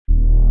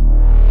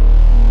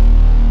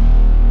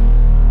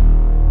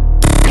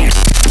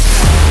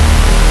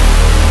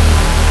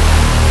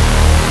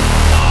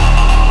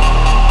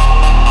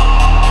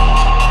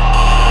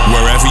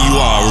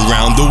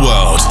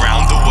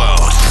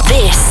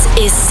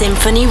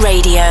Symphony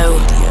Radio.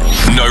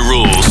 No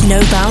rules.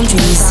 No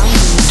boundaries.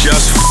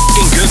 Just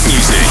f***ing good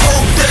music.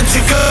 Hope that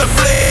you could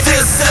play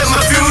this at my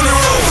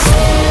funeral.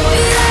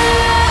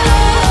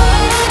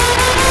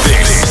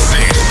 This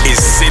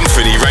is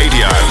Symphony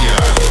Radio.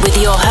 With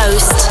your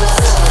host,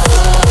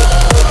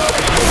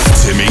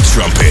 Timmy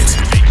Trumpet.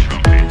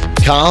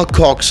 Carl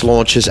Cox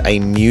launches a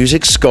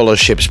music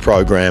scholarships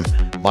program.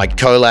 My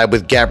collab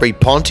with Gabri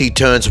Ponte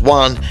turns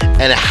 1.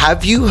 And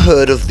have you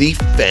heard of the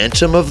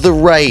Phantom of the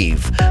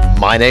Rave?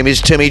 My name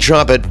is Timmy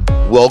Trumpet.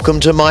 Welcome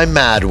to my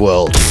mad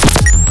world.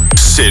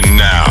 Sin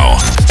now.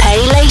 pay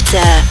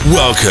later.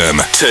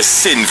 Welcome to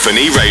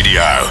Symphony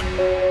Radio.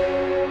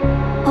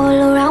 All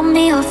around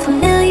me are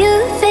familiar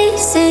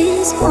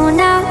faces, worn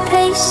out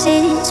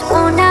places,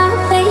 worn out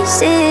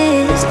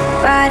places.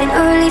 Riding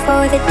early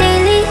for the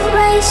daily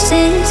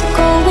races,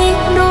 going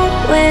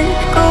nowhere,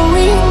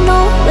 going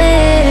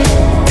nowhere.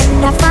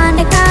 And I find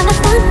it kinda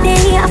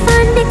funny, I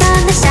find it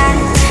kinda sad.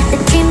 The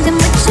dreams in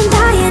which I'm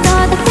dying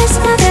are the best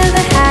I've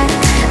ever had.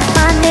 I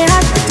find it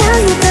hard to tell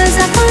you 'cause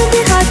I find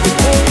it hard to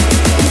take.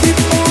 You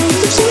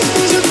can't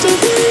change you to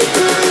be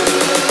good.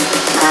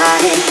 I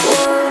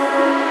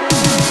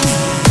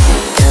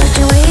cause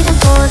you're waiting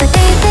for the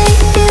day they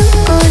feel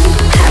good.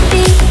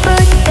 Happy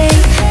birthday,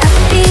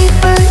 happy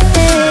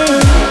birthday.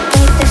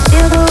 Make them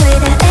feel the way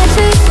that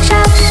every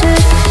child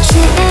should.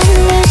 Sit and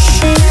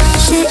listen,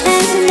 sit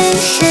and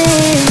listen.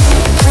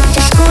 Went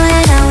to school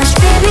and I was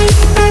very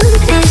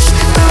nervous.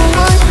 No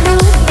one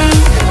knew me,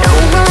 no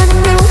one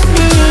knew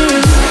me.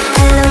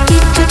 Hello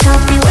teacher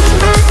taught me what's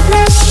my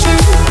lesson.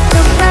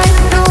 Look right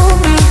through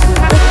me,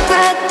 look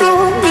right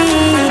through me.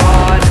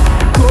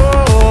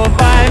 Hardcore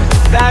vibes,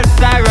 that's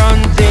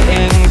ironic.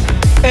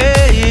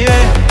 Hey,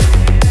 yeah.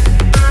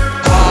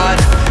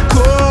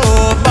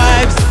 Hardcore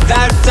vibes,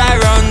 that's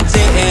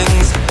ironic.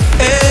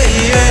 Hey,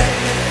 yeah.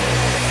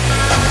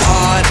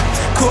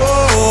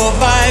 Hardcore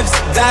vibes,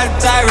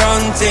 that's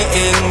ironic.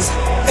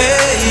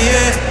 Hey,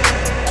 yeah.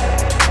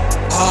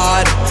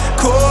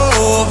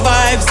 Hardcore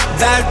vibes,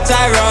 that's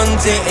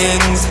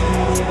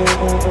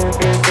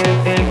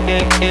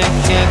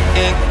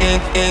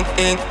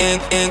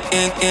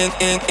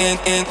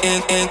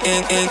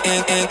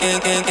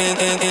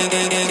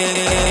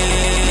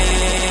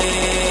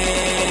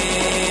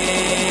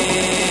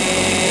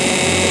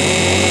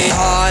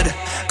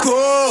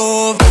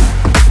hardcore.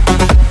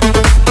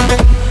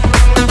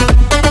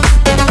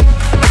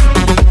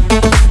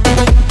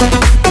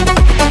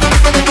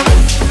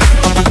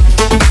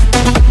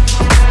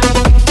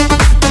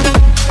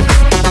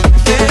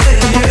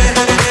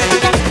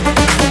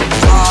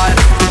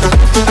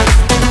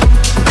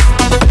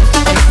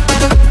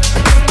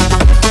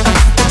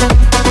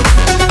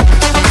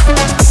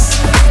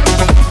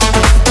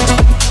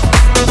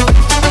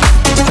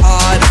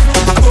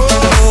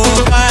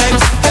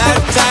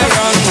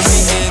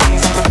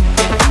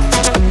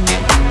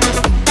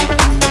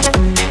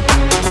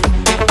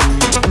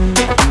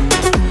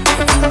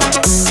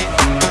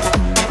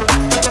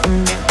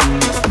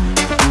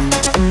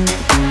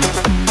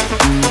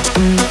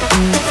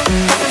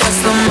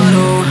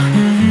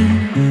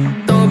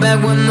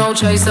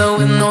 Chaser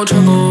with no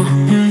trouble.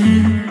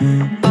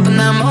 Popping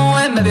that moe,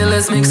 baby,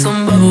 let's make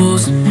some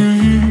bubbles.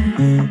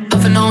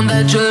 Puffing on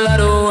that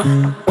gelato,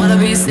 wanna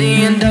be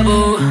seeing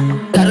double.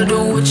 Gotta do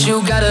what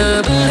you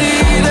gotta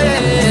believe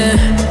it.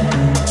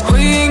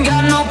 We ain't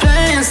got no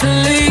plans to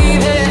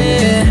leave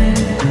it.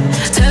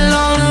 Tell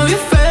all of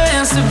your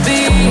friends to be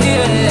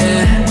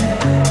here.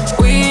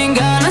 We ain't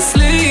gonna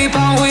sleep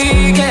all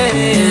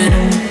weekend.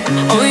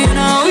 Oh, you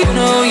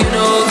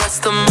know, that's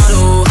the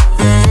motto.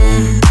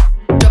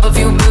 Drop a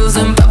few bills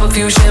and pop a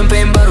few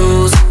champagne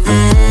bottles.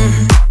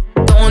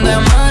 Throwing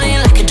that money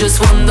like you just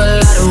won the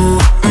lotto.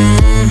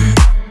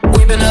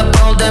 We've been up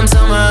all damn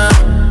summer,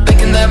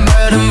 baking that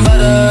bread and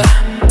butter.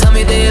 Tell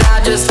me did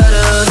I just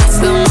stutter? That's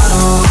the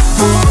motto.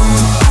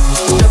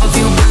 Drop a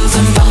few bills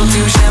and pop a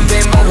few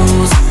champagne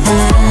bottles.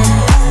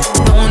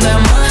 Throwing that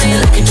money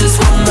like you just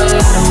won the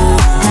lotto.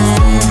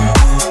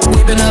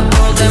 We've been up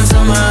all damn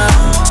summer,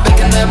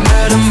 baking that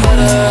bread and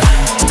butter.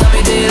 Tell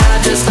me did I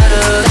just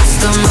stutter? That's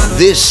the motto.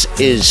 This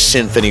is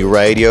Symphony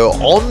Radio.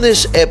 On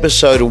this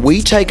episode,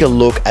 we take a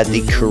look at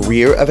the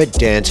career of a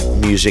dance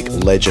music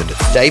legend.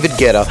 David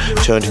Guetta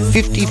turned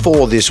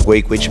 54 this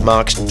week, which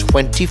marks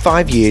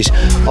 25 years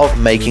of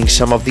making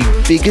some of the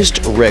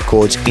biggest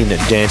records in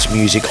dance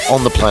music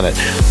on the planet.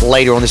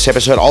 Later on this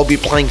episode, I'll be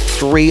playing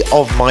 3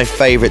 of my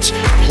favorites.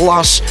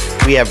 Plus,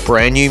 we have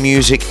brand new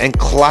music and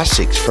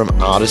classics from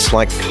artists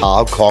like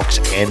Carl Cox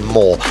and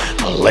more.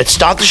 Let's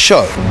start the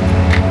show.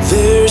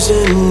 There's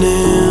an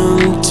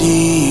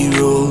empty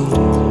road,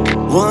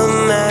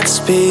 one that's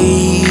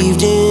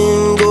paved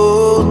in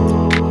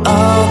gold.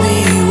 I'll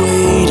be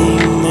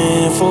waiting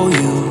there for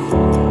you.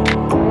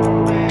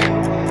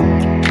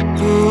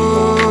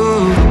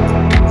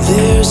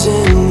 There's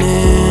an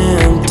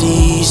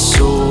empty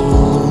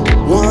soul,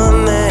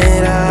 one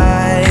that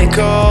I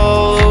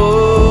call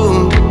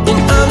home,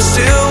 and I'm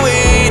still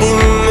waiting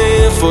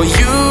there for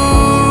you.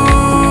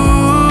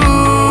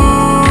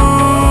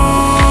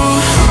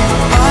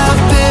 I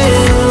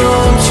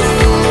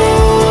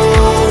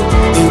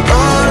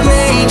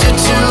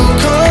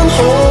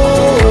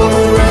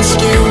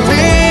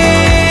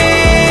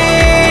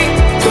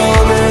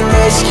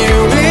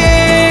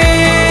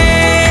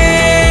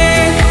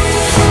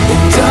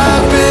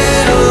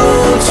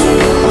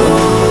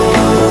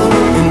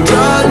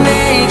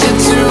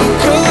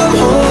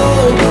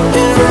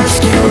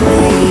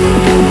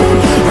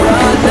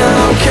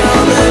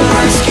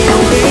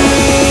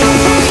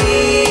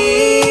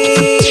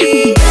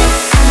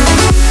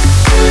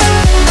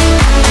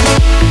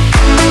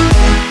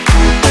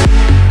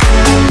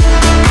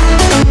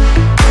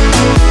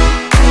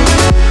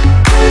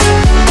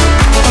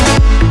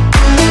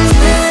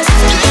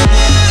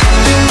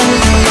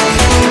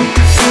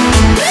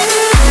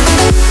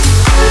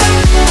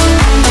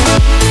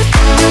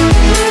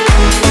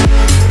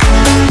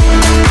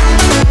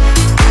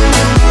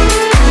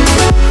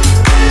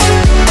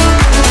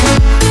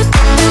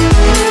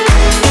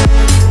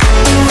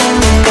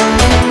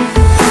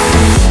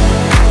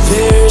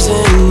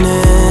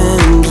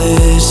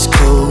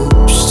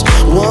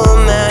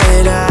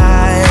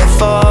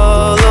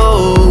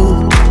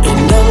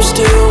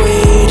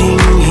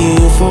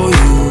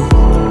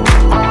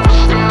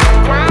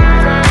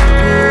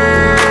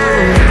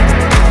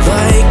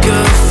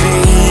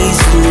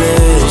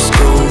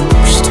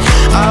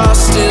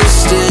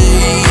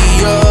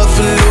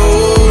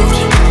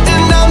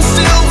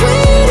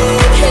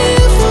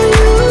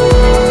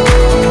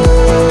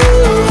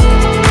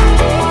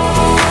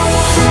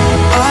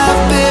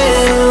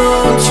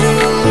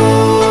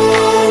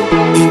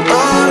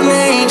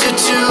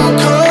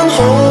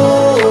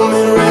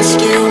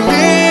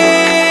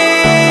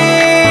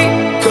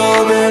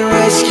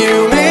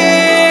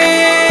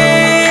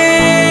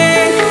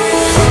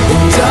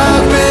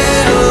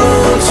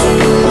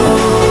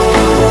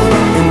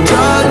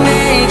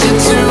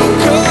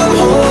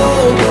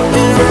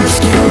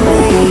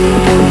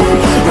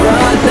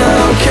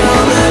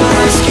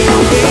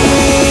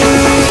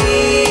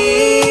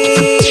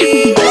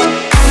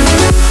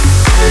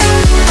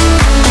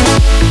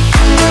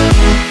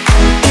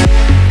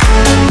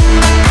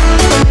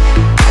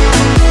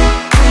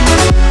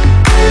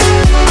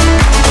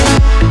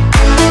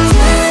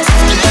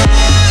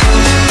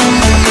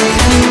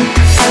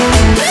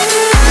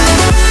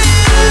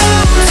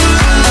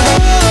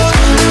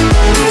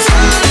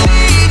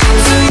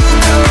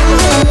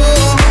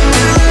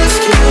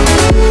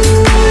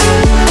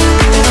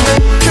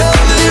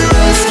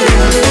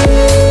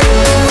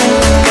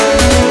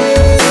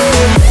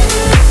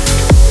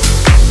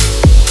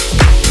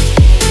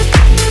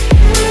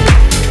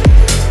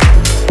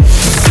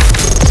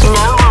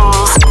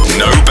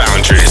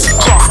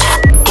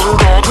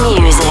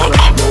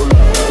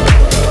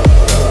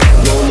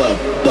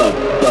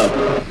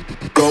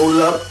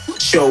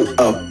show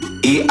up.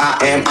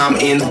 EIM, I'm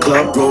in the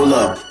club, roll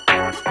up.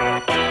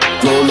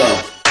 Roll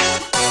up.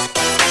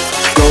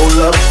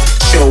 Roll up,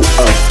 show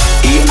up.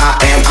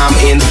 EIM, I'm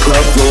in the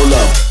club, roll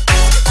up.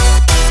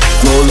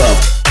 Roll up.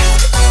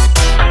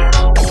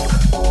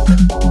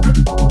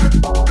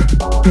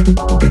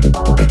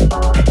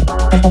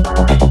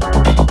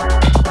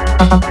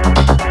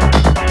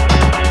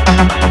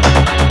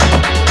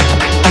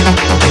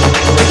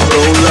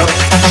 Roll up,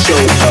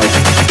 show up.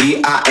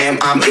 EIM,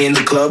 I'm in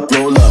the club,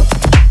 roll up.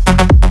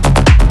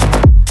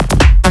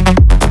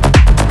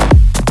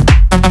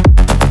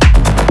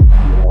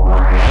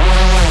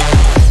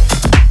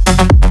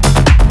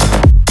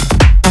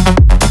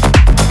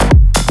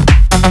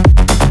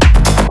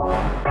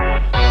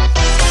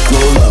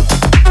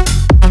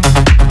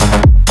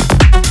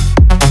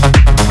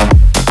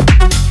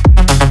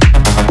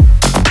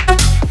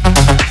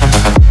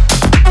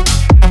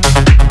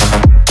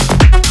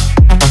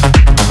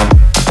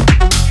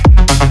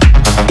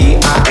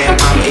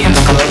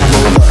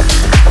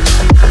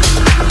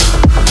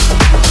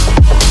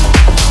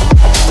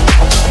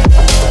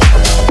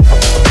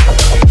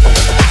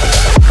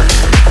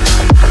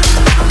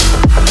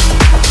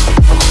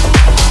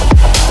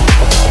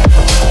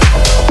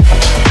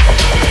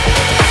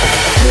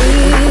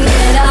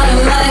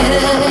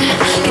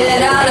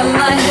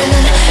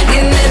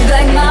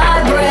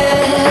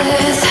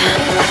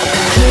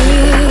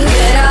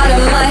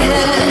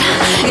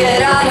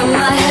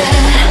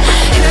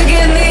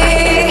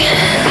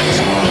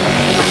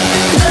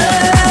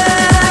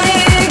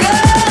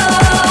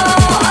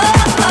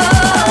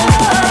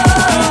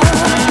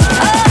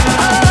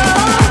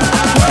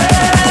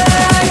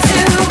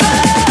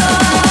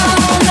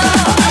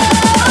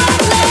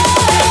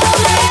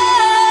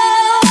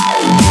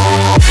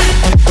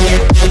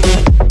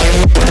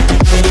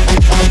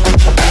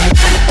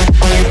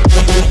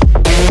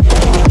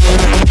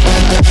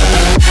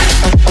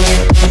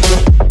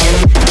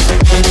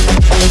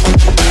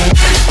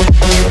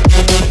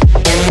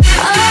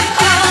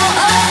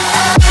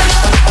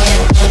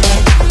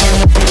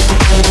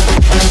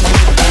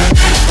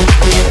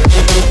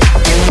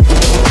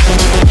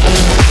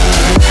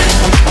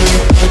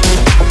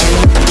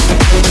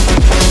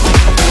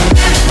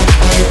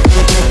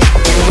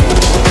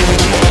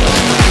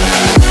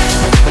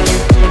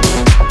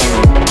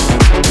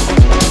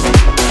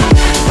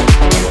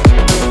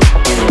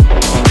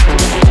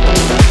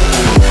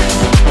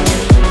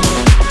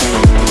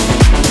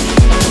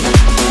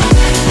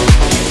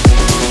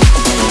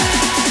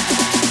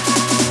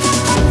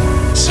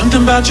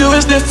 About you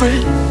is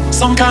different.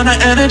 Some kind of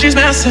energy's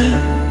messing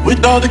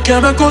with all the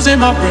chemicals in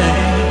my brain.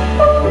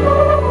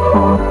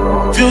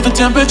 Feel the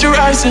temperature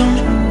rising.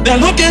 That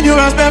look in your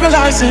eyes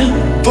paralyzing.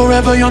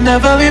 Forever you're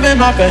never leaving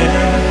my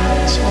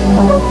face.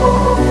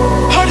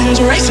 Heart is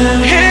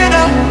racing here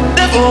now.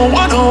 Never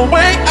wanna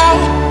wait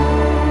out.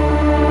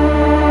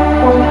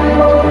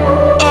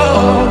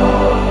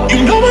 Oh,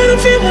 you know what I'm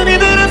feeling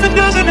even if it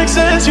doesn't make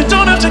sense. You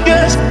don't have to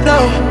guess.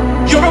 No,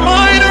 you're a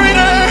mind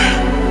reader.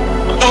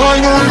 Oh,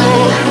 no.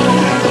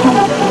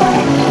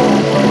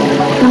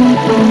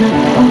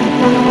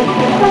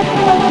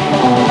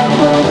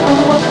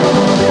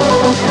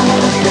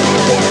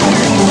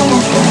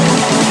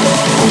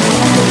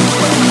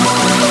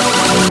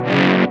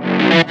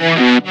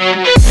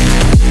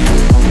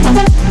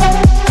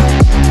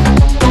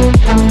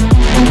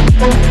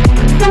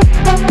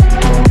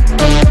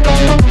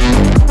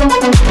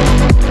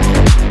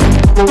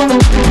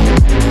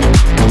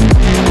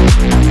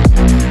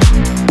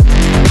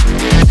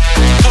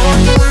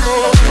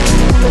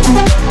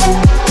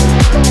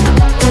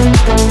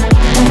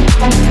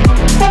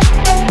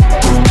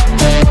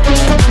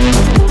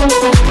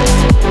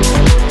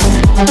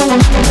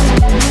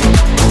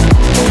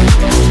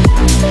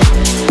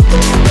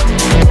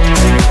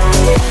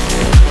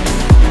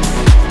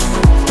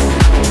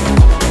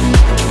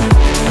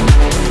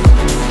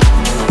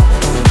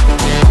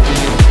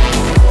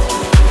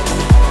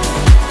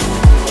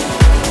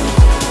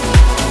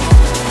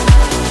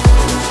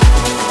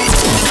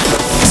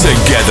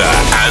 Together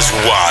as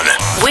one.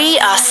 We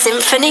are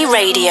Symphony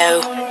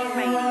Radio.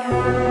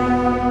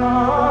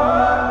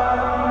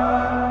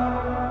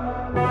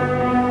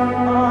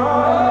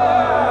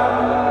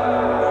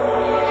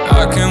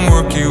 I can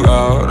work you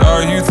out.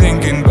 Are you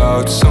thinking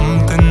about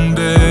something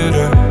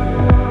better?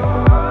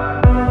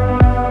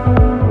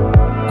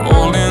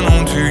 Holding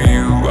on to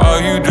you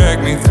while you drag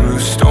me through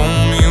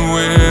stormy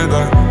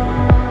weather.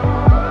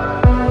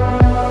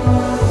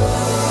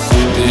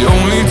 The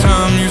only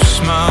time you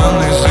smile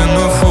is in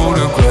the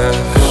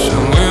photographs,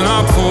 and when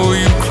I pull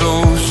you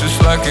close, it's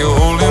like you're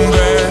holding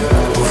back.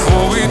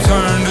 Before we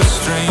turn to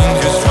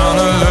strangers, trying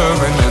to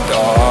love in the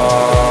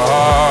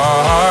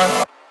dark.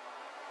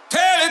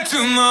 Tell it to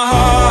my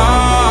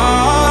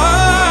heart,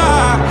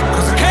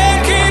 'cause I can't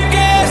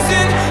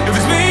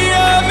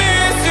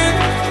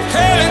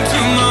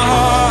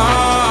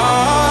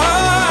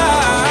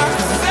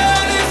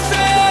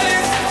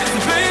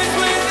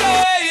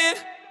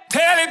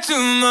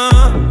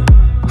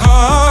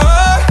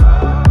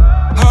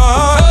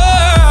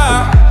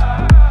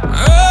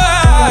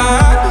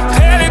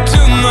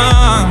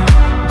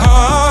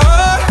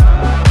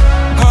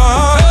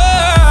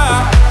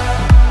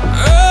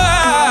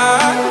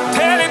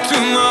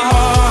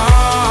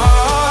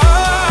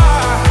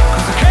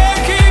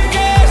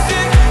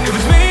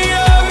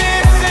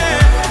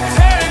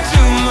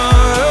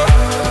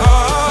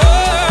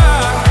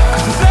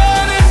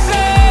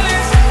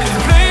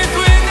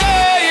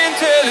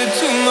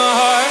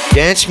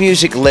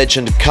music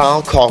legend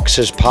Carl Cox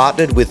has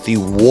partnered with the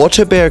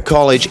Waterbear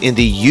College in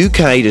the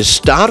UK to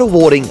start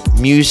awarding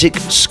music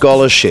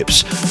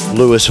scholarships.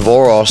 Lewis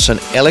Voros, an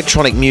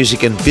electronic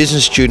music and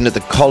business student at the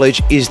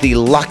college, is the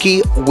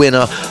lucky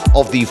winner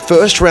of the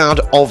first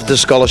round of the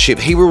scholarship.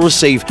 He will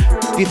receive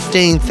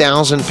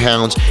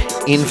 £15,000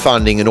 in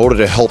funding in order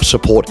to help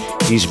support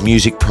his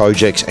music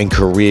projects and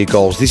career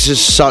goals. This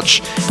is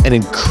such an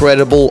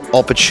incredible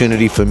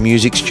opportunity for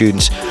music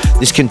students.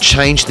 This can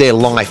change their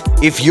life.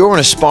 If you're an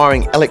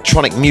aspiring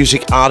electronic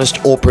music artist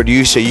or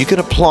producer, you can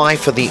apply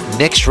for the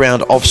next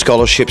round of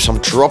scholarships. I'm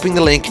dropping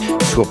the link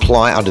to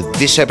apply under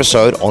this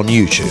episode on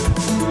YouTube.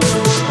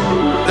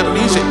 The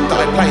music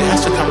that I play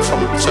has to come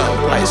from a certain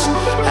place,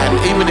 and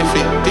even if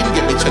it didn't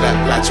get me to that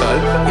plateau,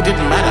 it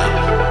didn't matter.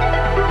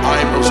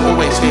 I was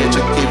always here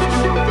to give,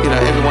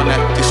 everyone that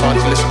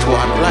decides to listen to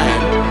what I'm playing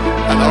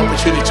an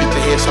opportunity to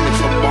hear something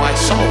from my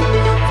soul.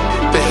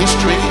 The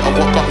history of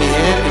what got me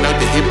here,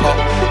 the hip-hop,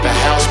 the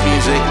house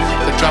music,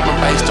 the drum and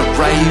bass, the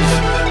rave,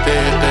 the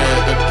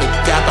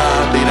gabba,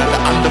 the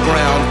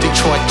underground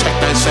Detroit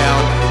techno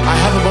sound. I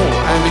have them all.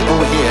 I have it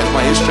all here as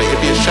my history. It'd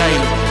be a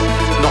shame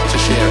not to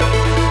share it.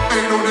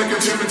 Ain't no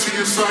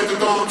negativity inside the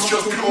dance,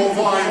 just pure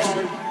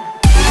vibes.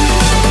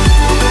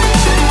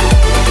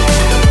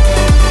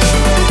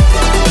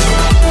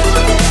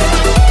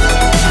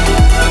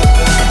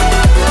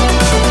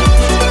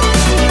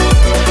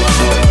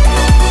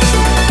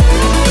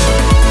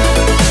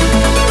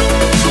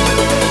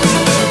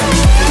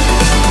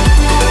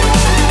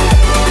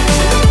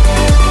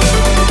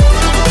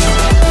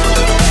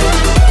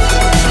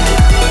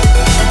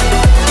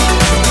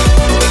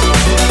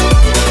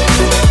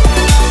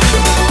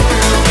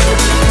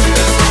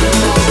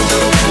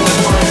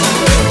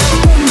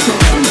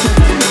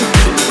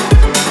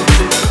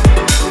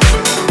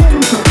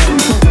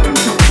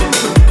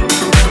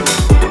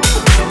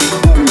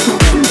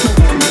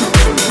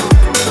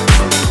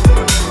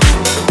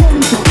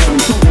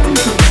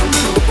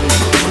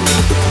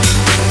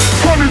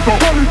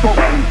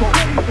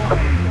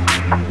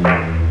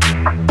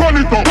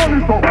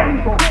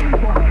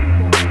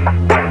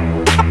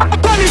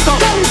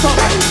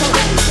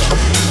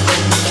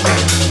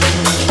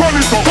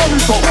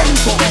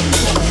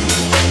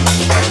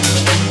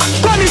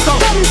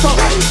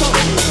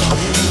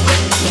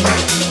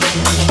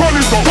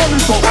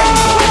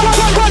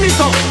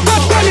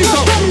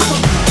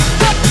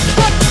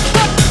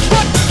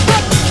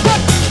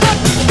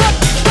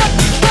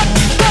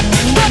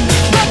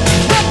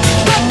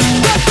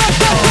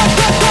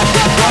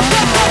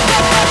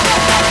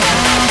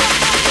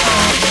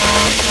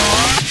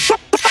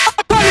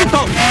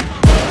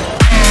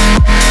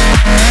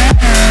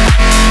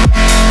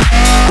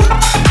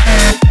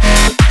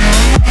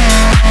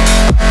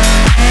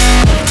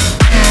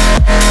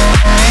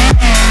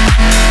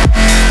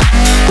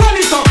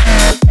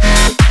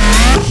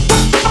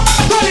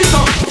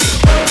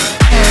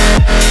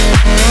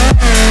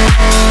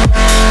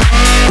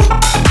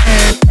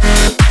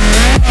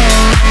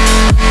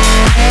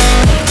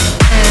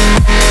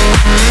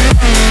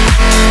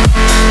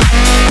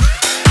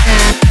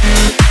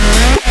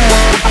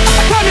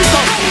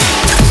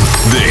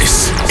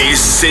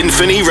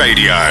 Symphony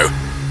Radio.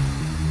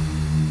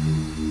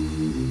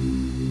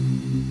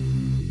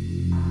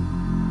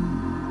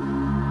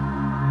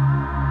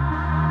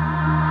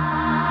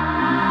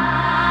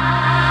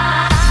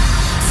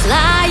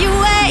 Fly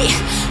away,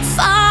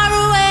 far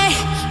away,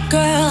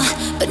 girl,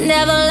 but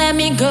never let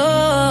me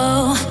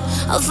go.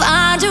 I'll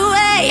find a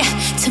way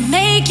to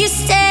make you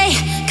stay,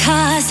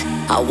 'cause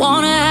I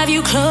wanna have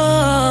you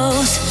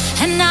close.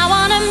 And I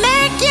wanna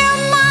make you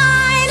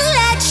mine,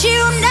 let you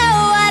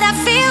know what I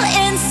feel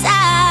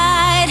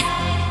inside.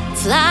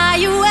 Fly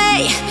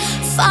away,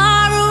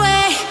 far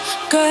away,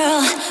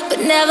 girl, but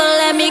never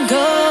let me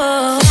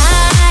go.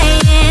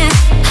 Flying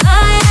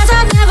high as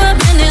I've never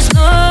been this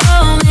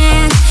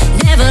moment.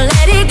 Never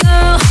let it go.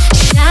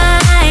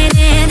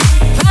 Shining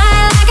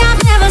bright like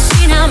I've never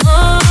seen a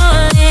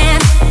morning.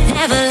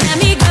 Never let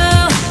me go.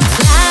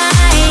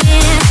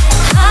 Flying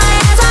high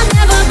as I've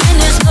never been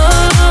this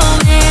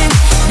moment.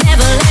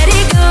 Never let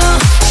it go.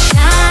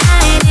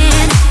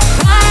 Shining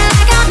bright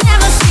like I've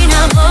never seen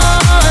a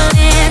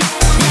morning.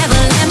 Never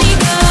let me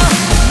go.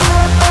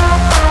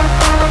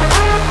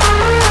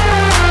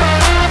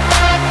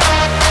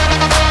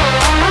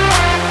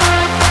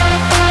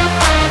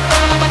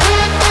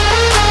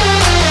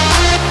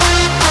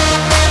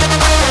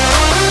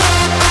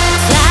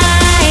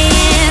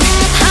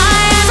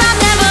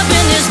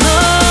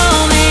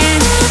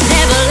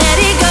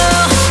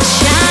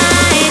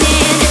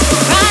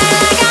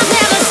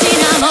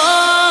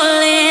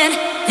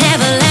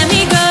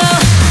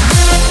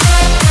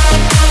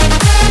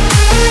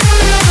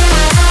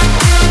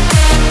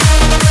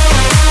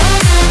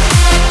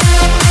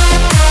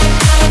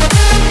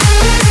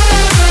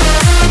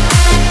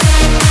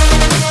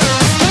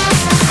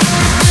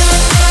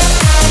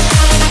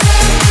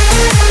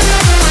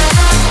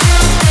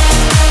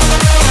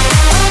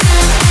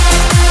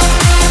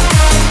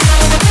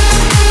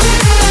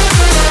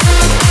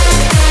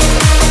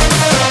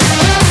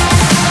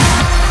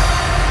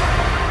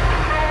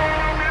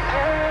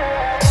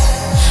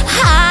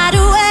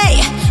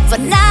 for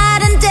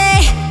night and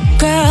day,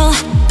 girl,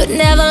 but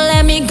never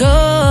let me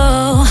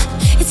go.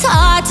 It's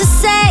hard to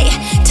say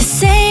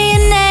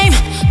your name,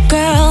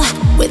 girl,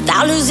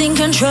 without losing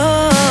control.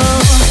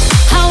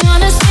 I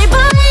wanna stay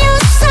by your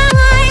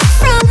side,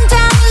 from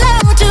down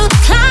low to the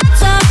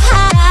clouds up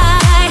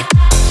high.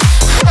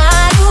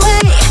 Hide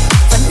away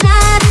for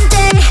night and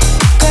day,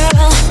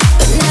 girl,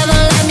 but never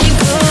let me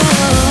go.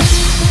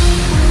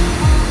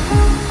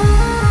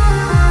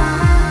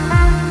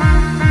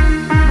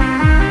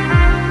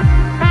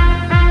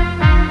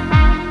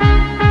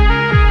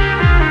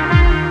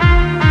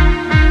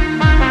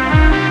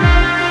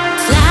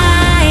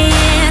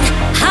 Flying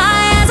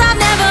high as I've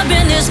never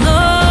been this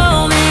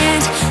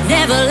moment.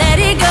 Never let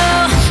it go.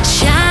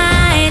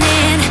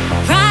 Shining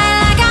bright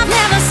like I've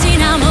never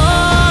seen. I'm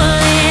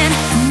all in.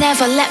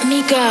 Never let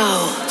me go.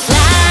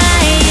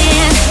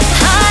 Flying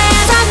high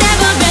as I've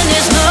never been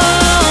this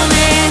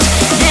moment.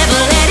 Never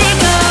let it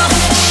go.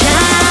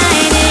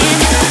 Shining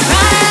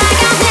bright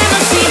like I've never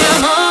seen.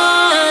 I'm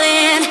all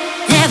in.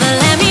 Never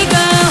let me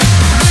go.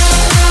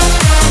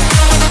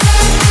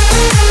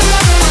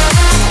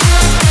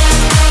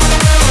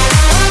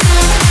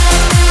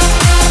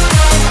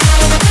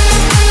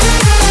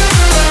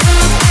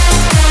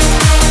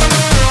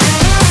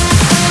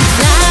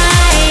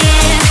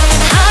 Flying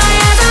high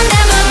as I've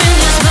never been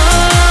this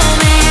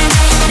moment.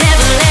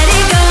 Never let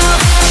it go.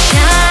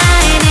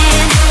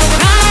 Shining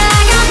bright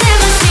like I've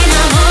never seen.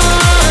 I'm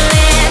all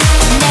in.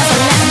 Never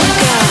let me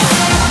go.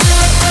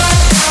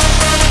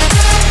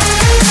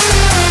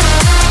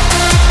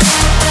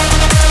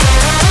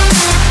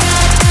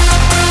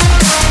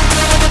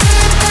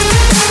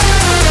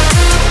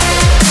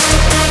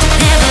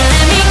 Never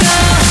let me go.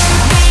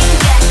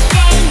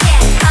 Danger,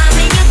 come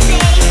in your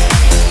face.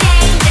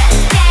 Danger,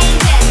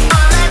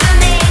 all over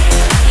me.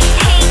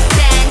 Heat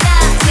turned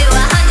up to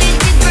 100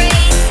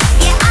 degrees.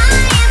 Yeah, I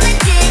am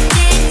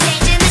addicted,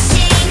 danger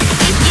machine.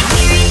 If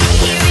you're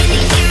hearing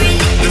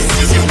it, this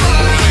is your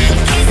warning.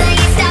 'Cause I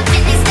ain't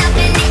stopping it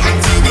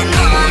until the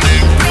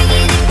morning.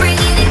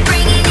 Bringing it,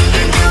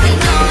 and no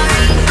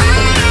ignoring. I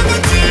am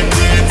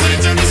addicted,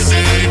 danger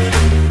machine.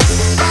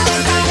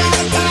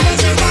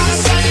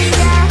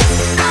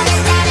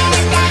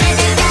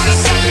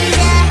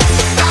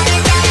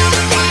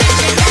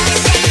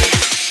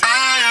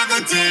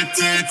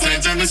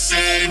 Danger machine. Danger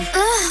machine.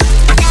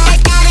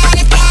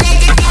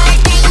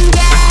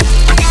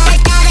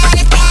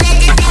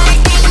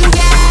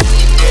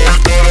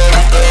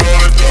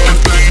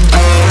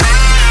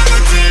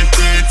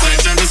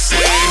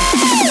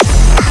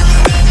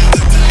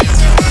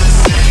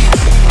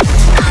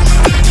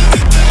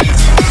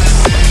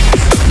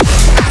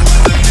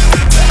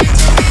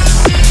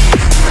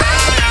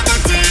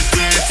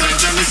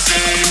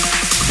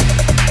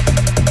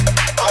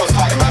 I was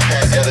talking to my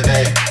parents the other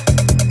day.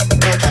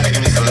 They were trying to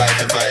give me some life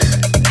advice.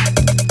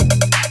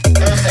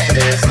 Never saying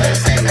this, never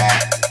saying that.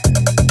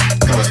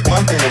 There was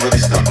one thing that really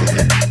stuck with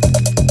me.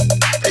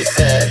 They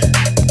said,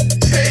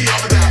 Stay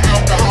off of that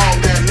alcohol,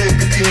 that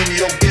nicotine. You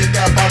don't get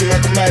that body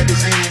like a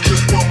magazine.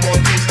 Just one more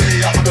thing,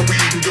 stay off of the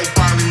weed and you'll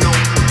finally know.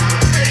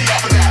 Stay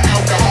off of that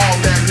alcohol,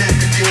 that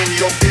nicotine.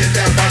 You don't get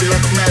that body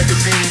like a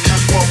magazine.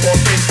 Just one more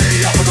thing,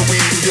 stay off of the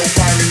weed and you'll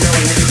finally know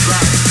what it's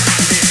like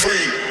to be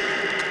free.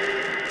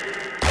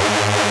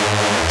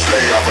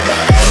 Stay off of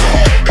that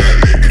alcohol, that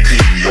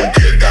nicotine. You don't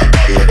get that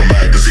body like a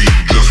magazine.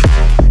 Just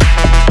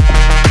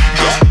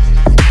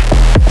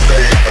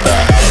stay off of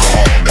that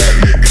alcohol, that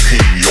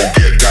nicotine. You don't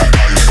get that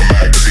body like a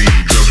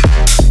magazine. Just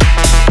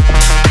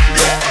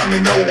you'll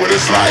finally know what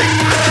it's like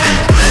to be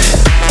free.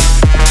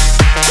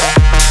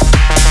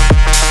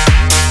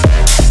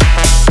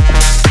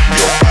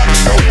 You'll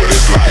finally know what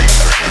it's like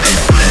to be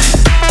free.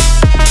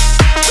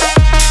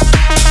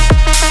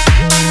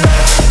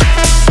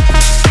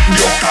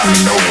 You'll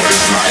finally know what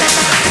it's like.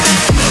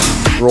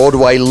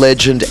 Broadway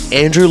legend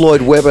Andrew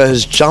Lloyd Webber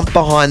has jumped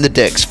behind the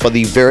decks for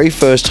the very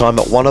first time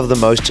at one of the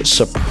most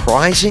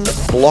surprising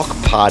block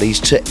parties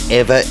to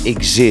ever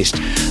exist.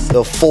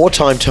 The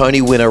four-time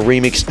Tony winner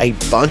remixed a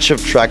bunch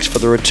of tracks for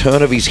the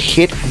return of his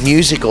hit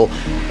musical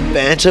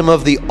Phantom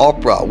of the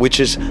Opera, which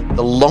is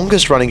the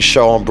longest running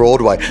show on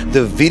Broadway.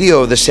 The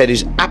video of the set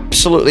is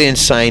absolutely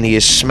insane. He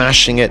is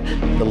smashing it.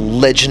 The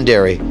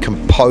legendary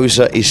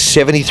composer is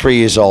 73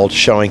 years old,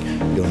 showing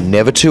you're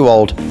never too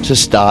old to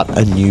start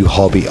a new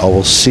hobby. I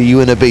will see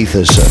you in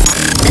Ibiza soon.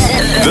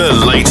 The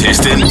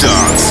latest in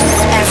dance.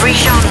 Every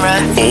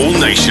genre. All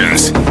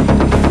nations.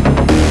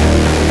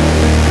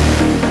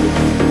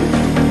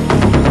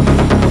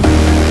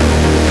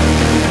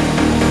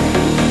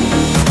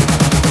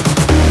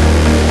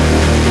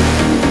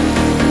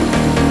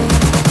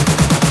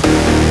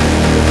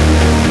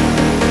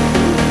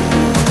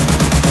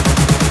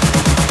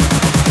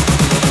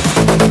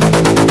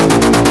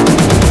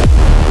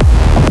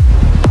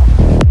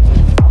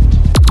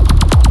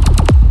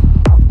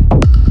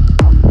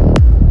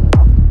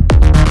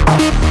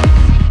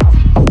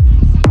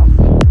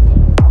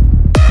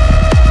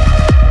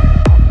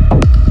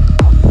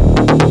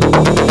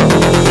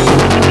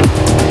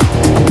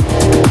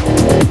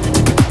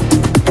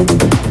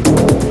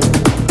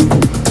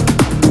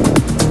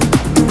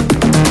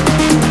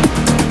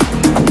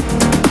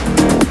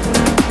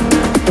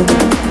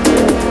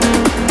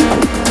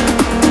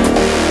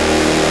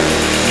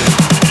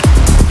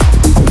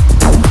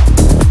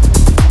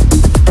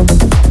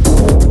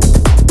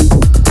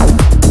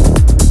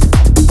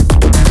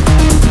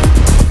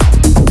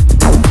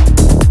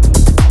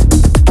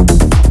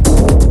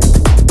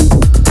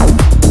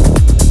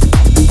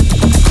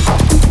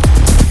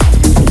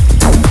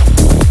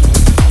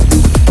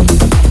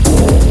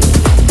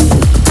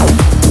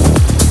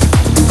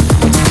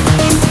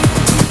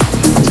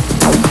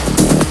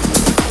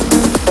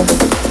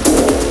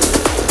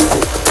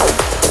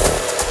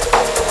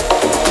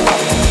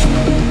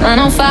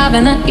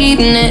 and not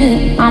eating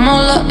it. I'm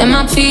all up in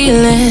my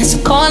feelings.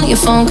 So calling your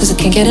phone cause I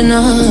can't get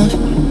enough.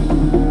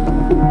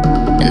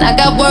 And I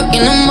got work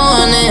in the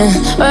morning,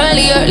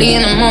 early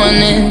in the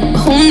morning.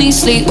 But who needs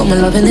sleep when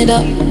we're loving it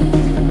up?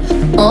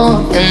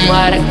 Oh, and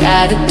what I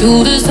gotta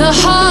do this the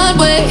hard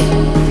way.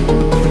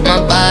 My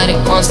body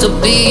wants to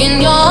be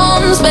in your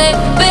arms, baby.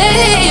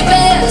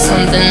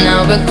 Something I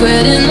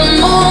regret in the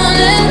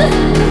morning,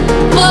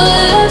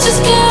 but I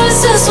just can't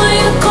resist when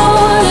you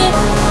call it.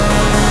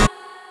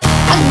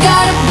 I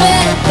got a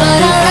bed, but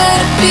I'd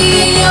rather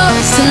be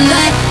yours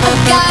tonight. I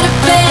got a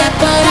bed,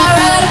 but I'd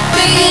rather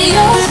be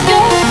yours.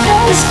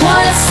 That's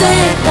what I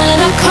said when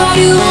I call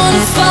you on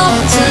the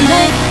phone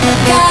tonight. I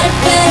got a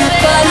bed,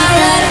 but I'd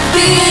rather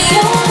be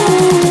yours.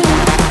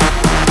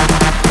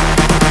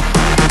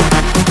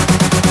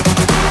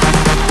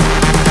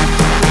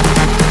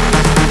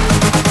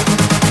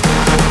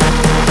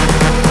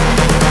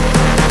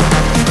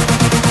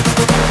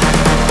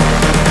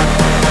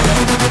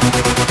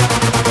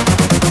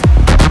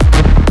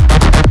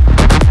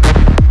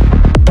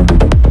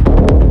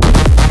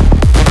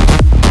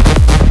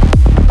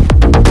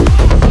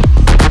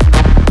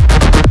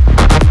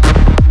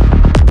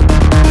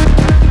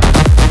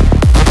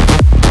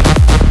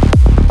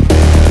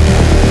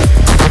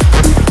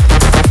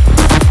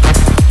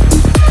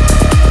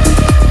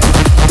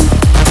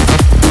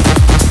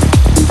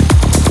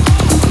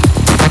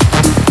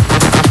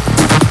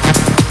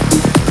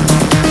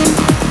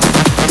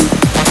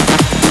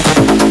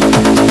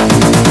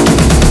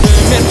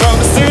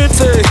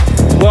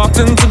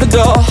 Into the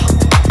door,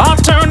 I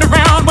turned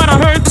around when I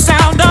heard the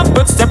sound of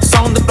footsteps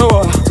on the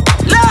door.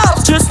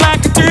 Love's just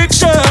like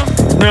addiction.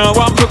 Now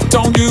I'm hooked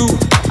on you.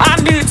 I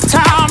need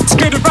time to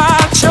get it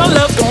right. Your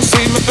love gon'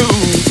 see me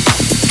through.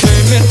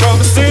 Came in from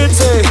the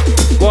city,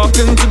 walked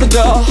into the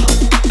door.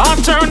 I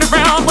turned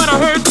around when I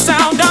heard the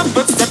sound of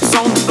footsteps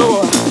on the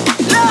door.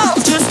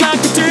 Love's just like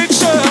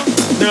addiction.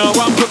 Now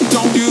I'm hooked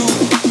on you.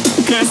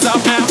 Can't stop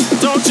now,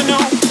 don't you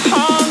know?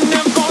 I'm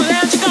never gonna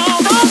let you go.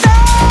 Don't go.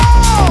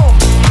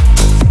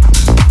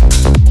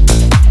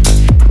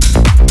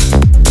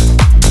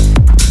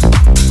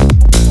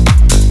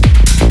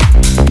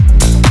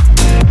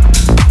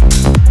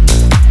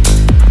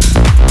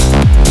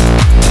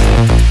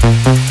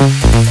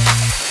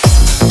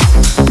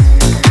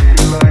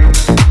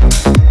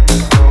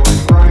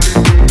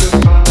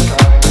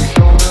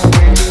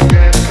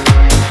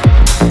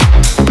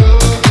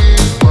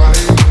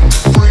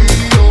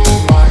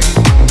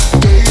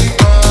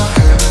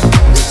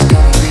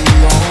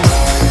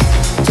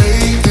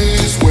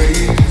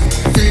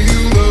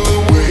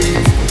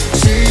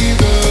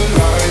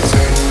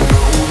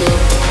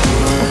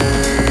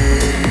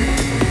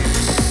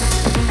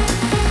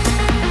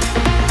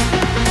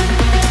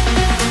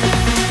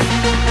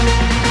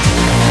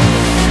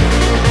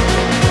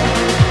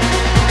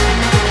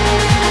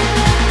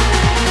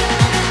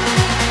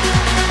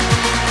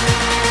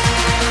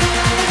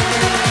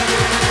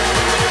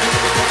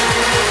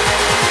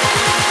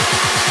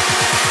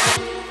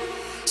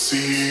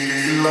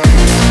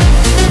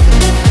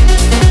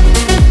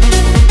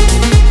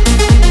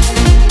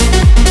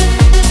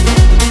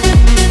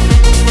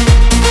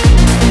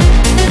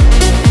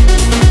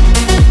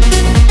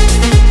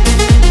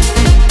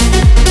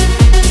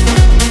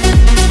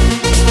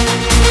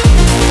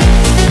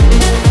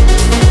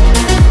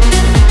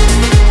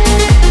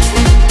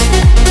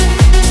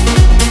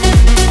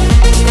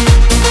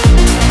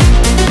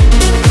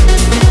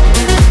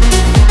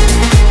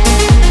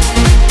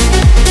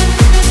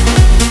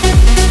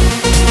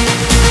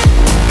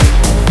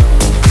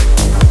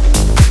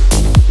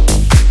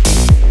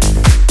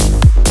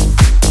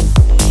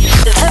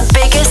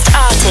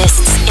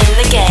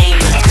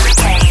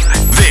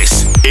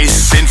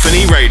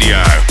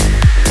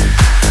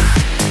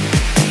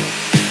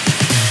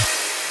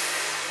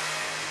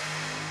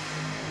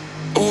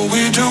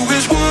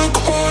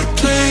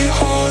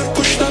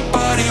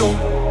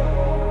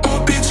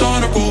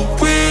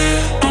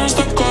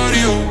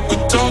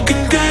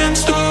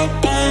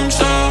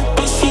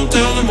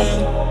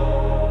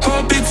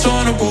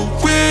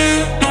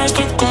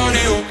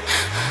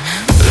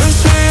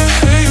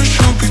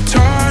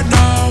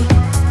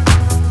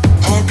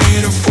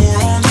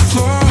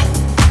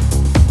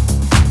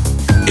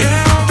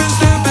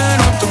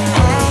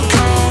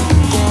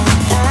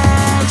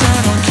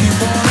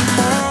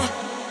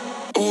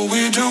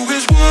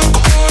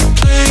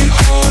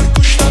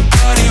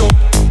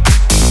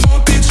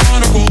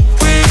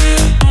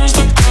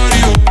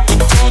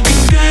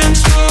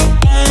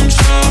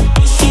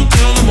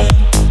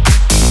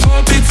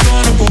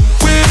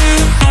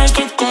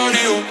 Stop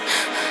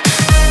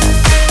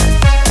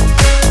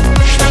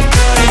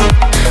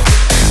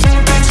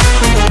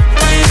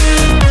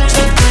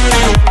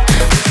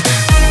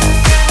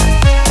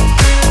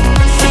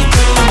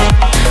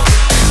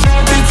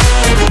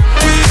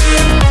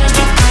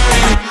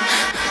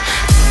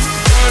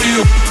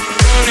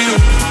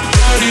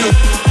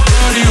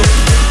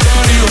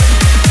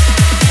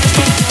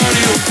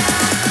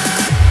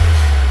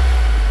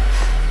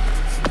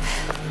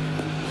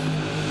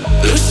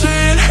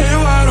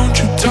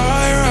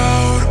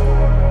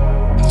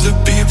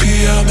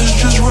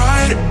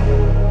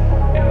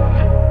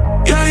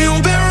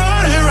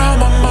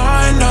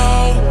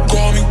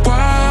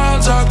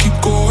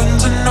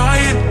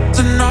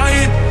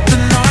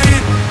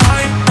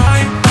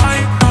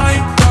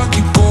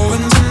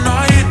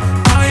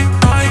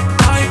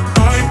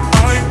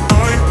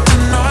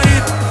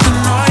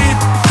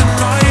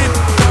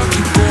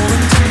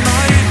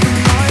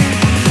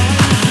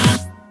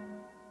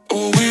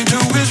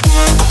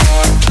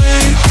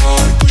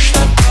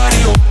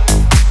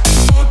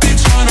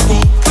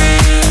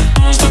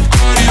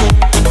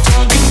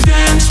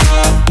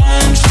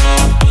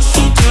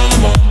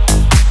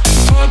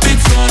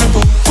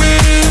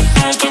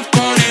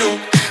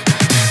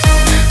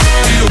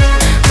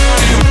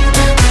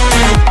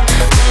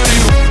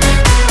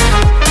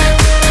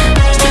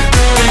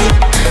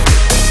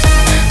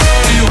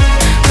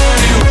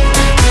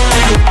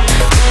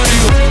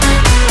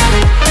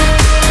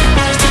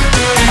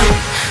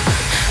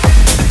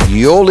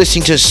You're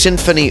listening to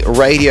Symphony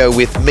Radio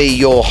with me,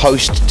 your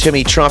host,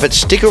 Timmy Trumpet.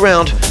 Stick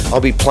around. I'll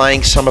be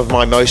playing some of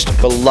my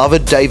most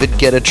beloved David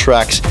Guetta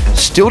tracks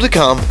still to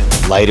come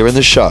later in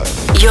the show.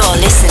 You're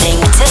listening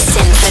to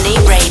Symphony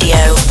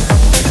Radio.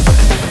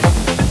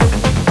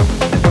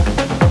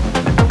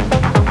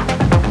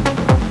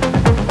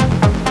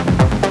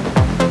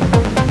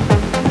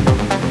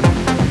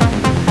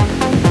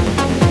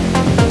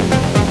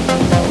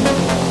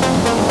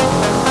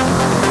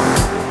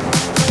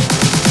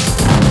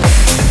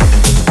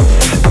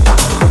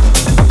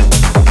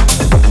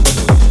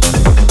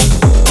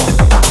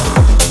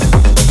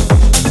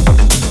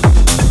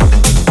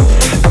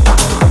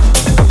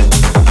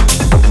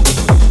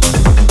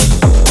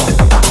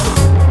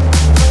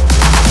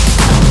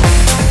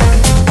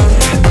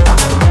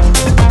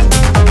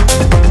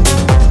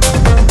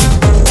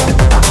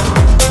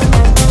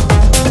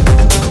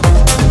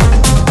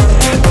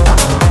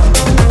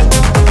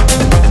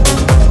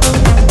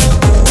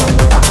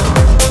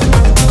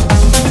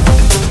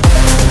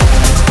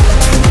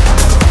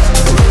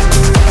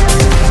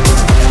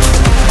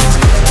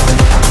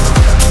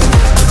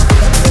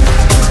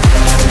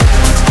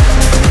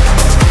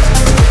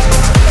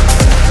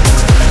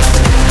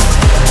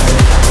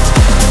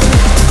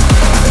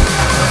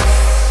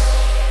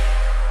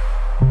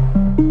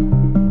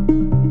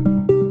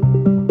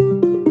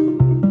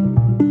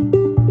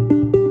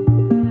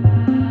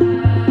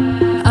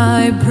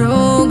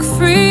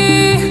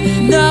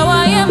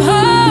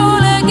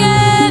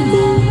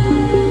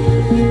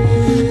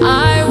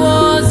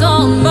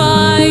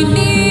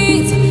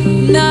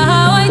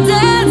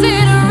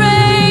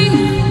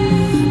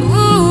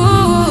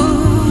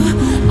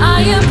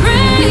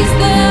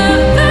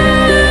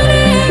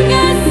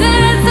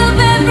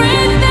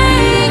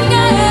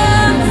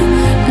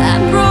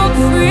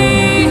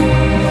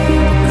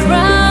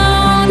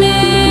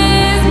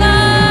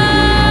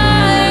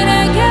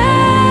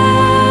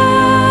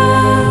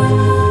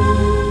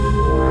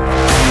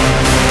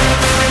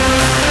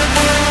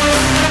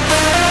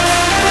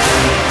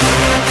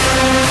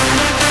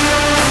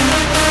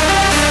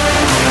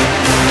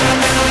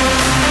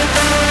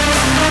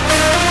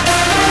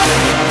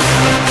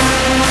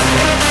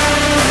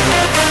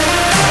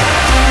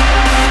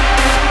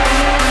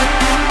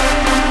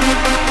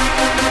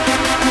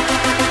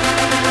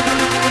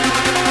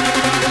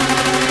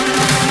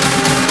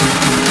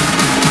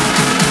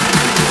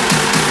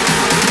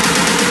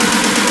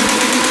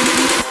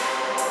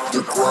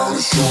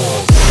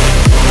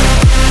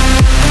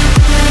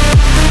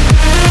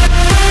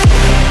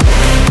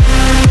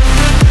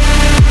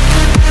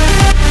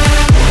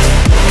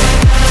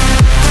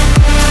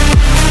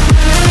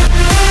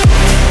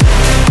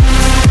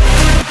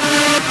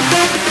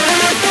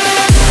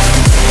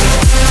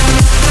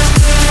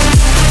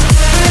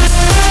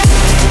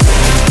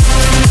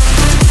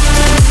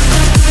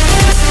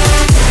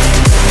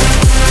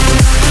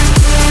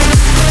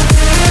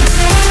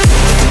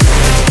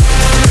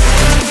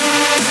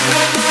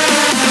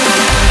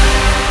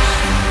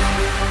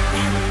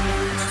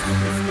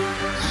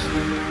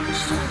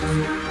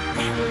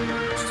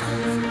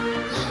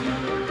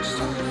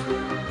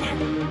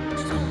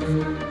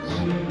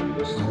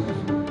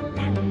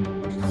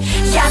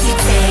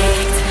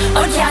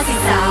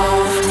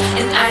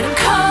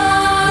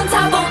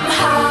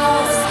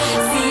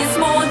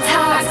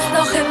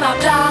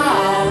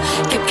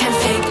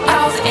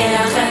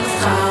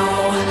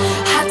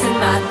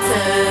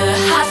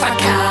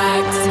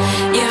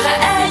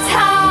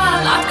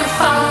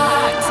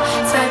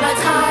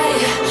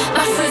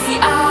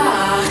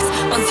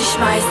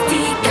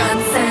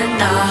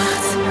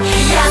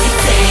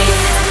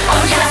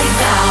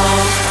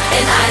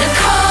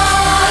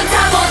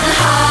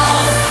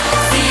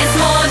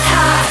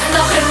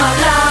 Noch immer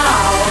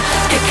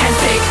blau, gibt kein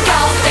Fick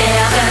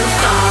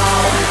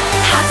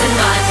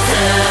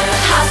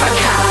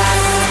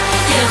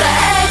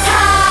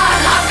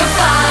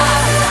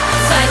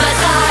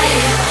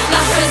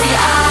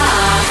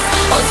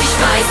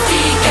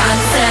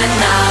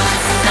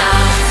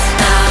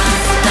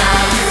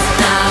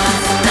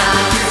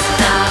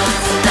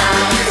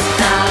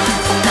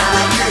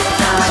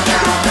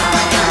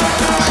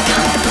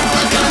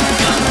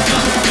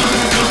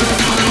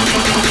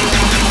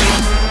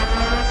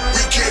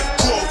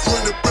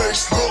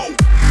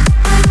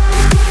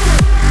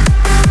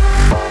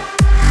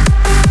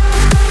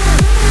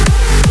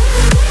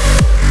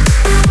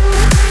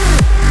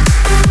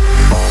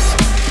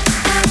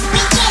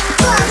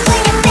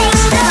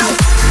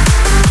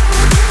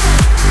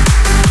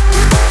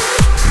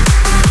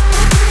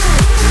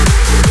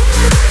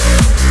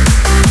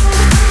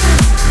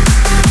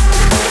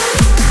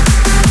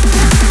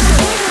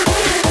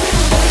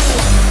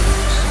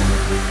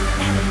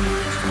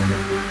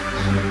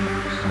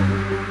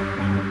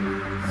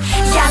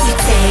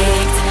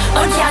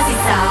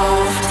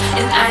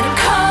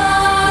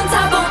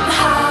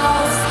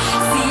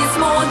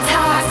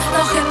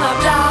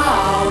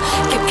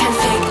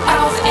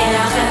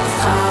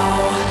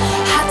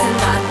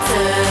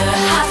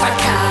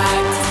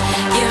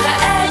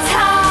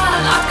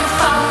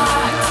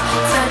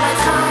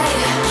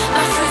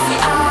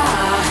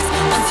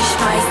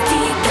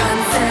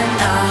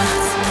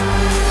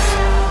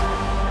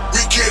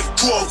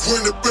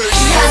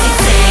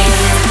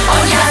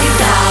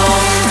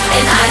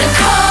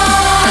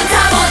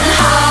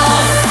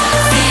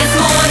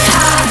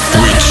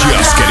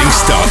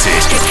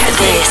started.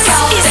 This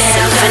is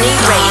Symphony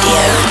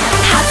Radio.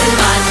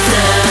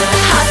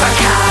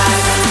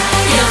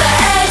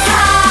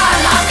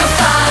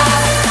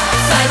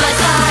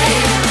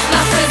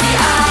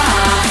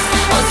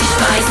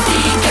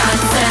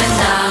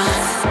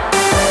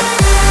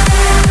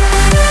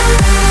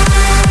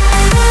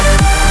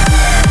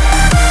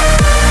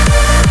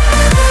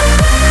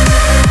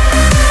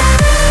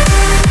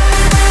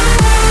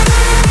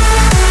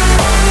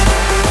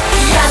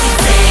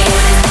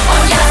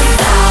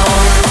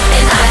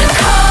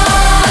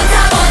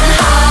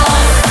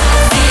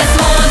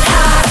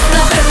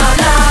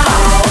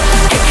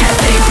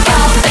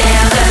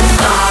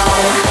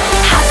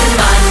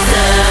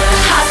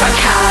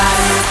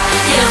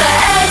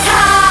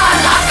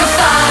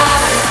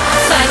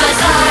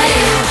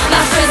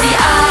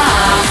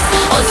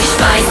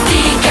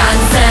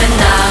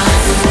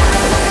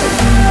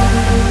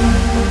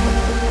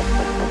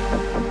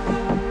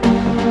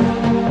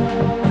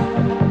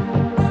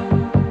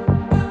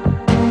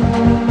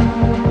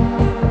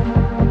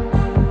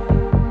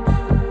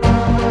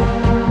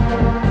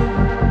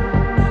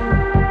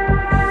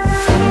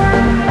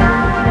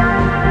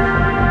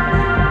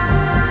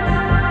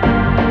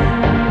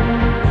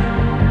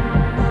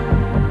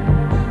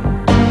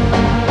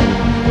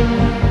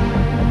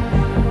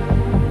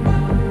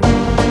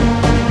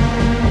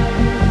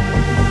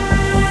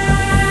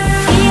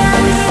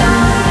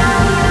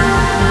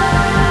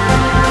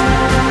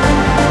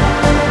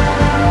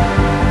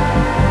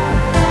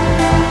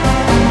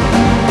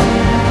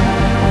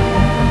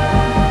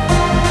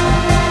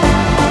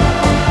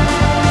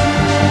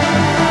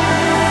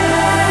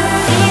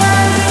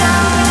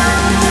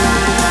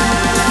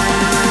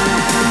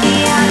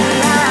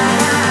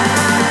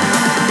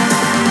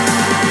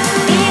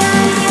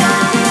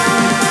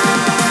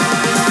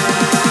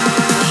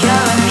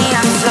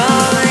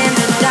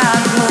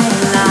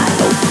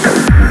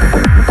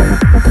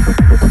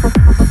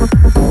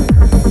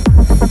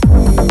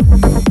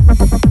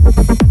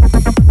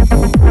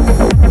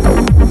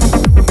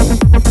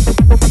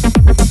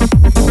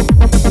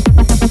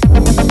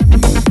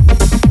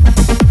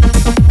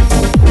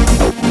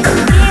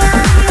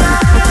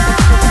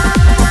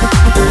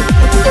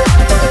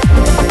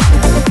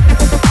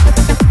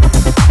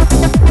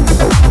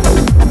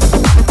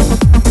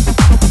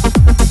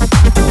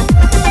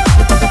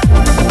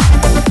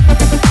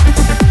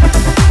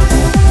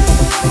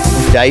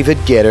 David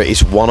Guetta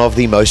is one of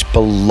the most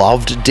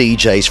beloved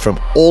DJs from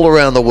all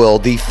around the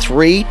world. The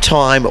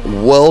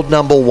 3-time world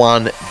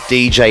 #1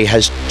 DJ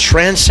has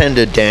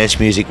transcended dance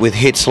music with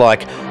hits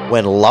like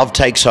When Love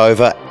Takes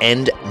Over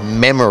and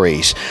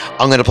Memories.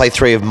 I'm going to play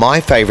 3 of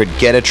my favorite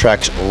Guetta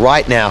tracks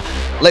right now.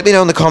 Let me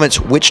know in the comments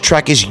which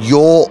track is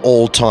your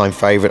all-time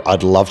favorite.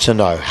 I'd love to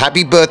know.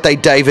 Happy birthday,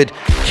 David.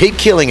 Keep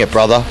killing it,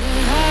 brother.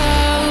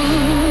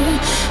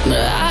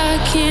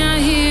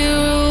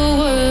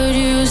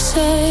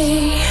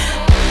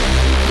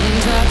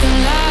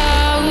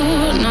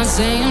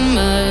 Saying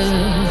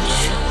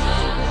much,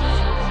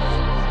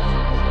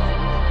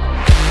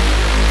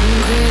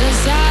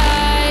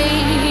 criticize,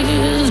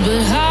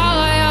 but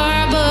how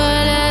your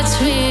bullets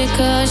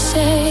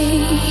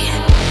ricochet.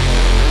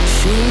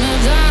 Shoot me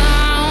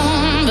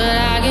down, but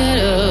I get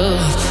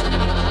up.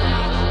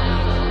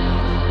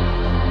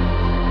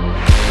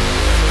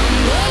 I'm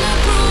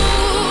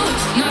bulletproof,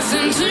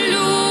 nothing to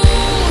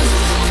lose.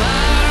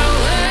 Far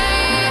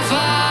away,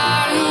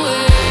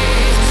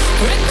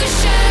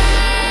 ricochet.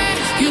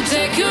 You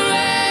take your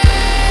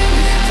aim,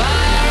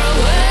 far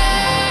away.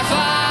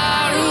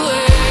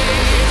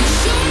 You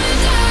shoot me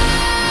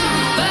down,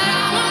 but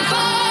I won't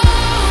fall.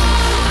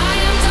 I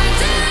am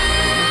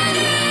titanium.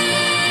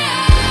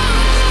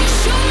 You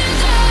shoot me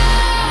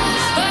down,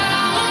 but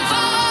I won't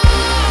fall.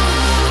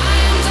 I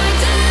am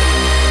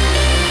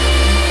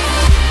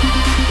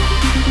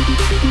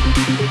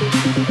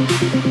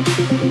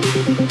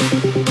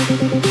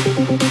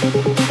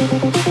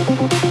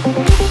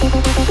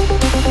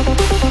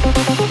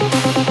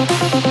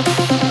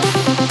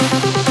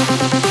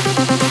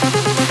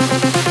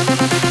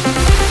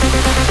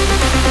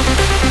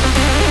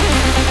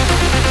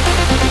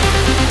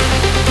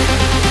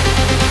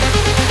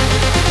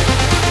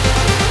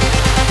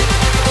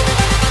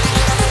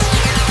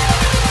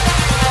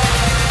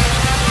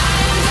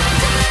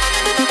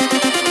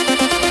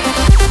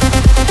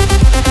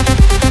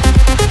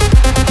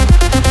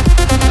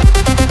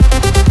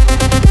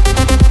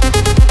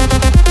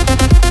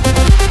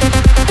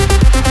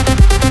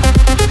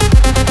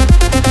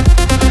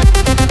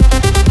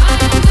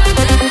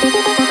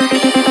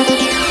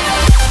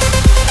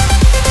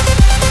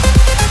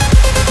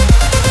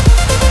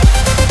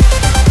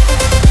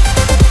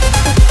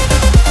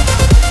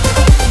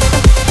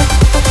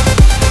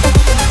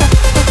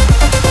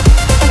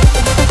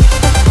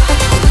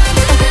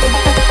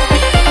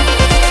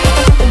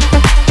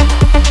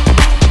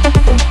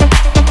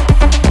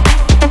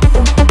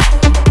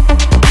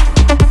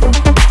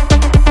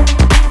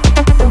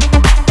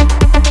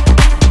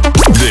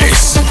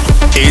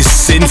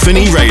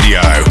Symphony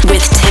Radio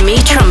with Timmy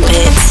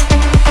Trumpet.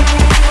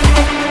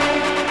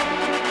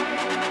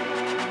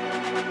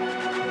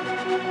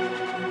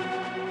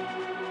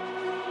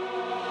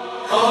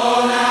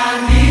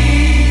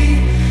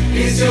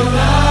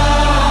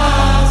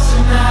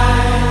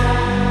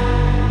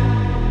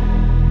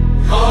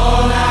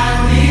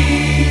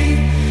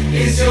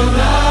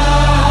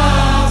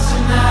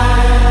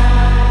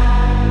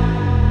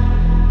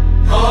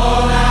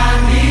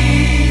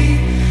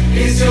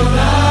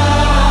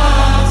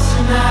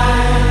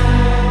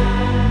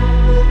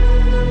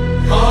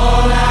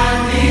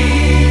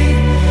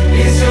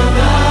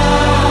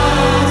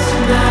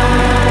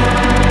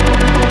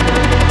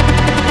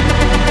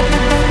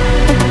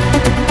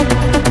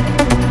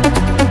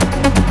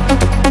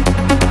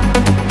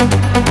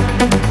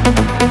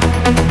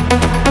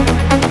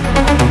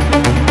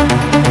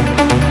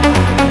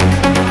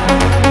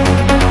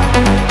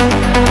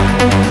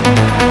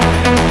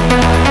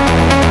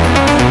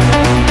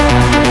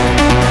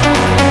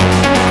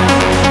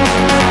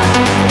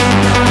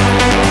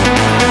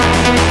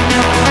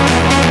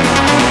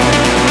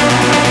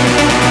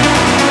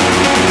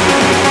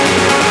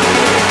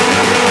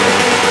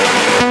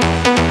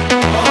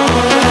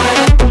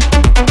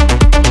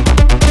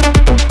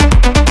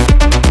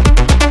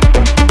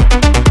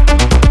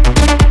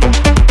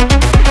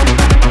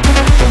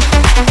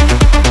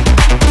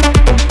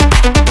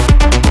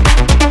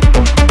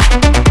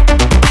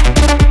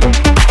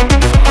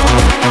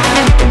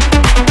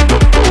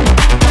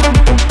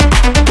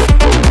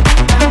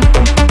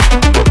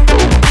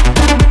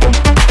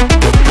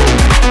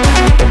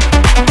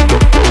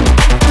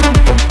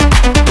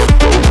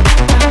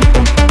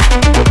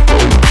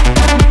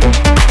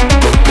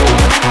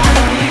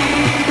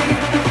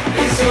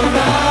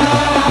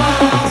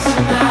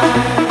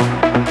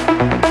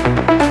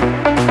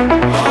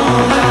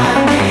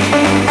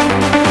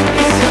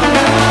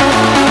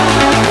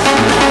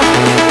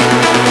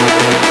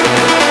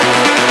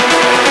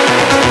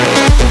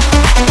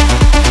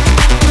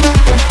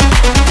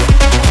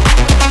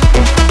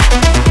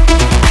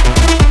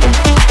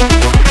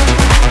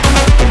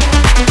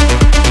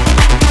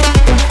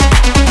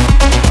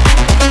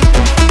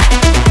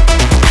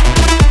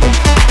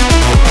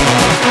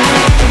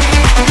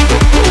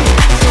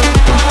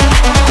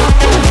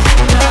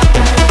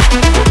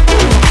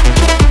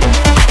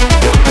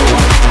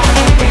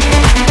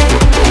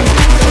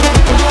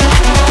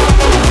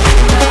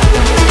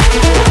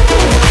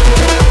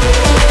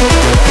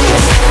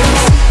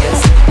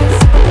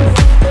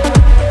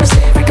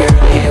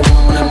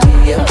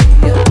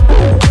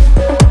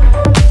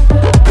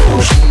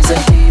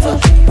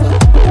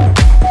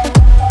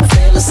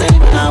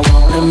 same and I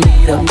wanna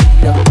meet her.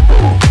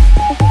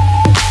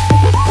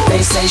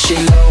 They say she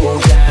low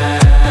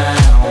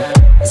down,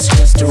 it's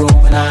just a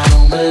room and I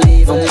don't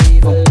believe them.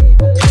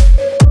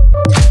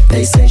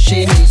 They say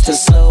she needs to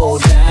slow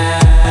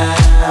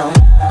down,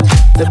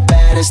 the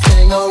baddest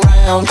thing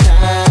around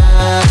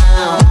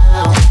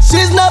town.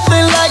 She's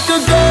nothing like a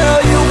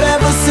girl you've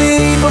ever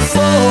seen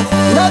before,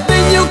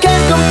 nothing you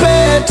can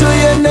compare to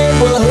your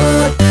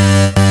neighborhood.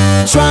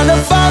 Trying to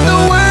find the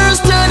words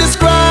to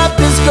describe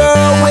this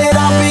girl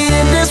without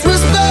being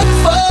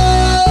disrespectful.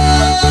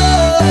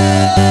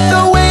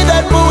 The way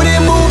that booty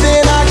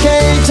moving, I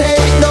can't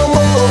take no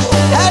more.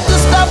 Had to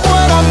stop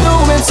what I'm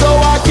doing so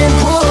I can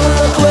pull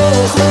her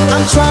close.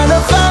 I'm trying to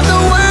find the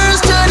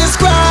words to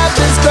describe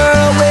this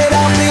girl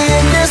without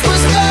being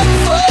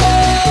disrespectful.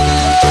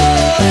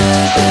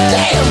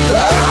 Damn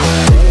girl,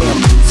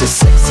 damn you's a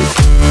sexy,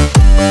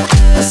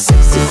 a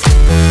sexy.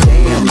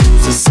 Damn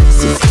you's a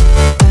sexy.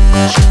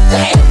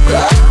 Damn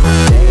girl,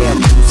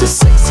 damn you's a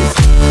sexy,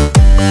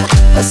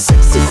 a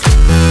sexy.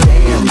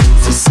 Damn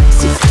you's a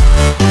sexy.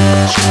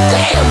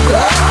 Damn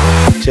girl.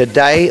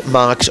 Today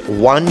marks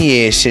 1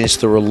 year since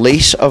the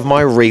release of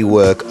my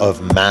rework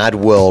of Mad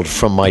World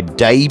from my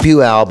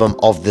debut album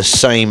of the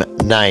same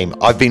name.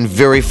 I've been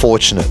very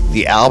fortunate.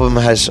 The album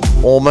has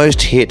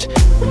almost hit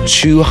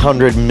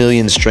 200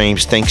 million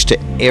streams thanks to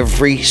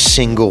every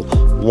single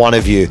one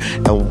of you.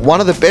 And one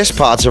of the best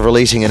parts of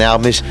releasing an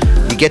album is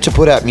you get to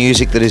put out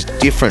music that is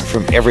different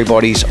from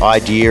everybody's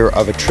idea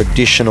of a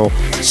traditional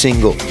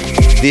single.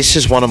 This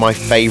is one of my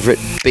favorite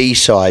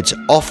B-sides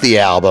off the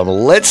album.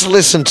 Let's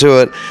listen to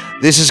it.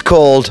 This is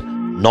called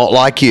Not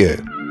Like You.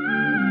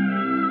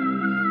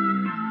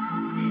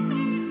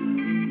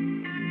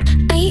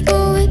 I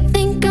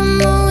overthink,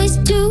 I'm always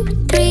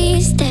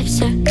 2-3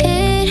 steps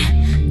ahead.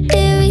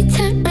 Every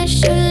time I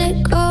should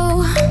let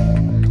go.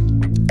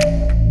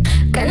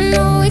 Got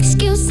no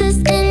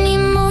excuses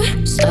anymore.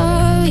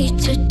 Sorry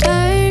to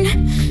turn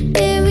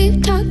every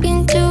talk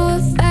into a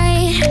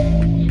fight.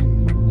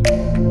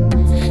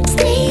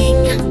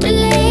 Staying up too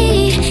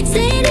late,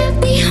 said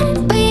I'd be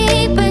home by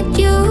 8, but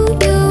you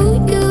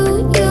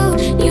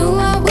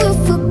I will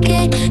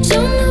forget.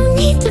 So no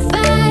need to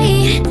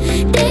fight.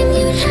 Damn,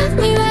 you love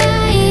me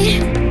right.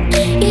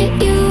 Yeah,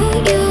 you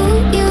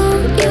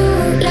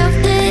love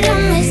that I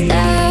messed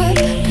up.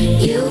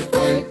 You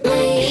want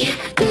me,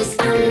 'cause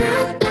I'm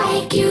not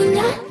like you,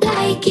 not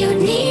like you.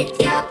 Need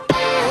your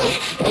bad,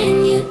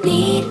 and you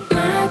need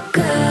my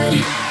good.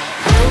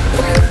 I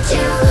want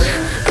you,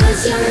 'cause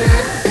you're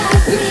not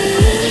like me.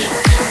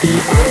 The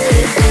only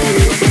way we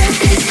work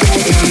is 'cause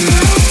I'm not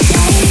like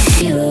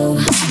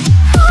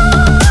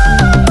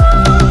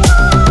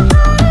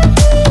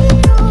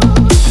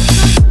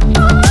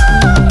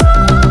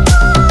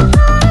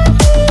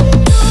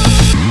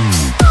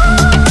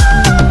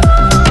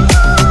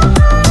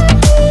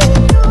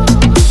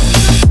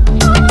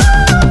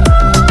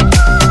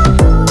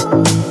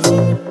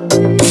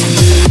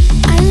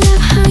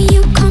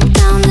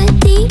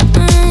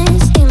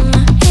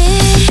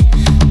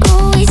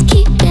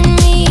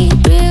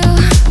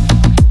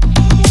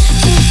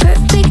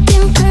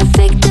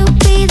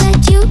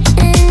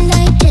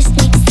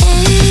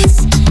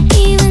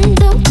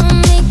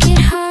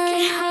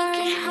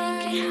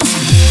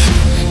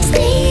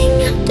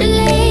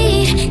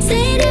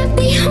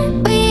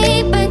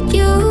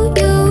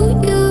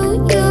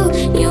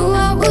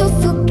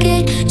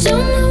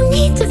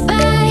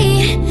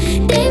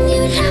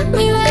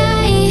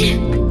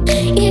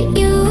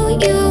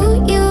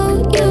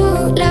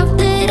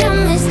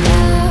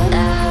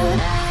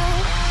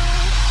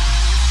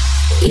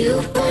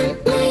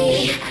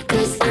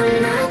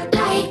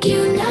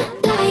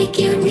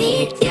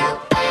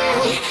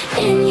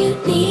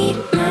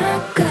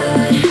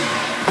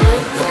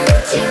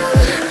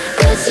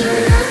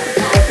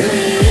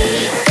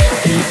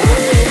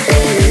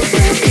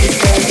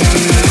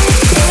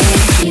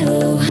you.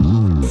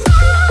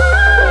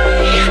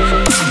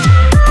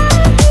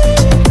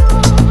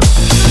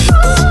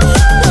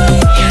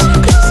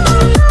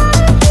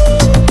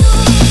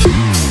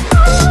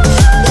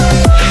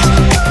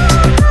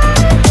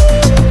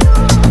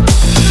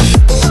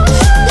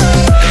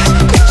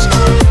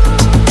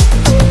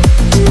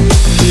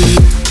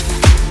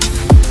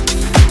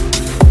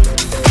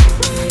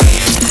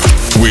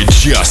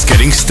 Just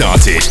getting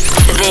started.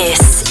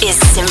 This is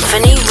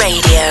Symphony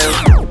Radio.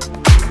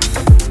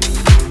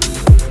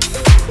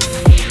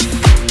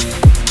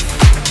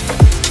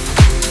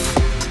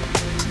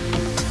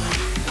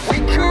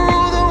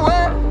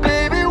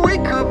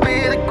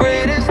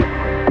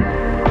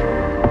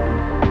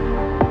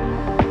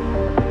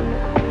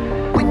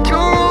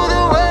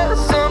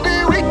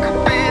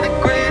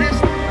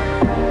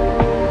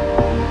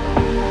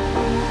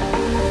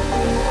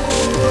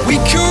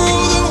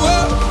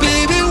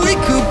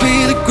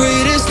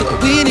 All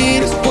we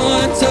need is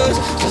one touch,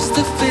 just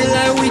to feel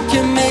like we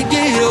can make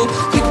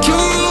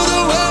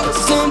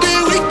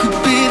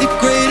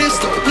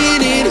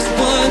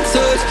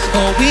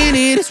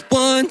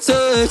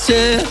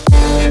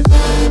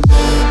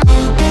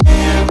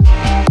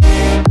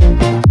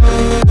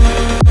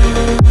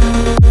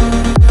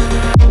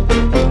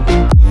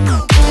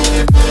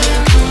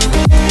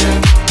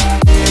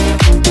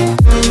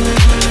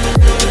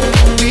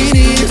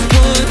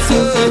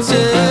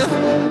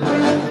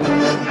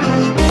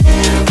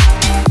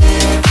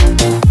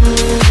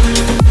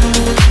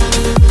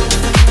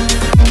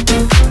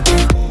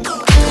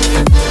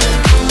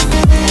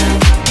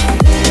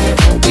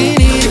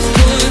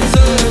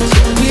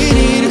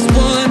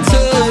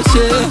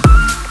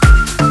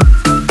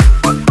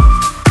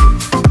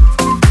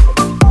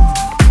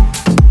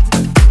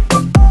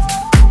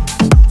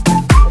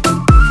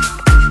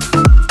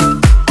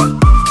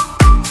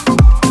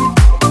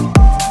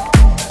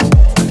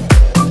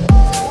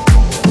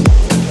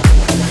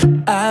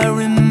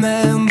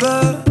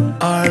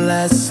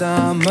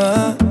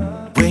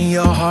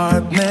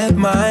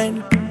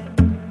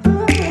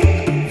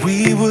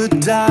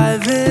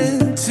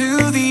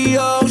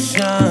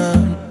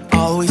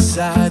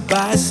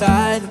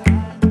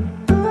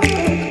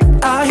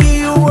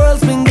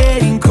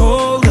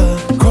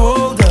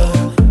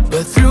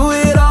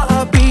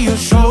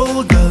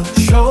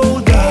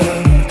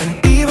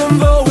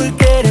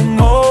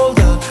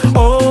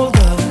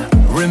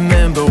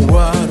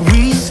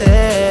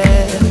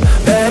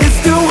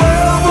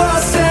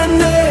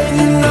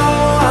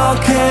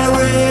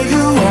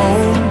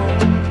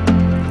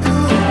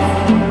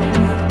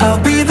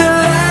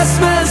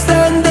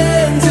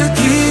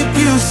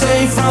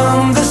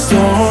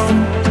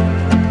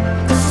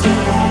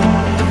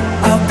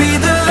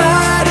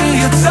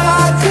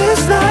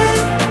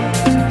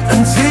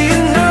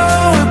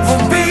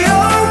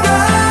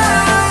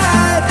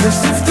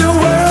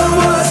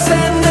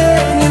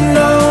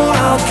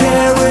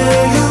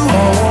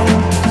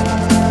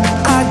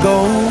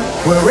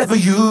wherever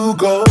you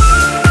go.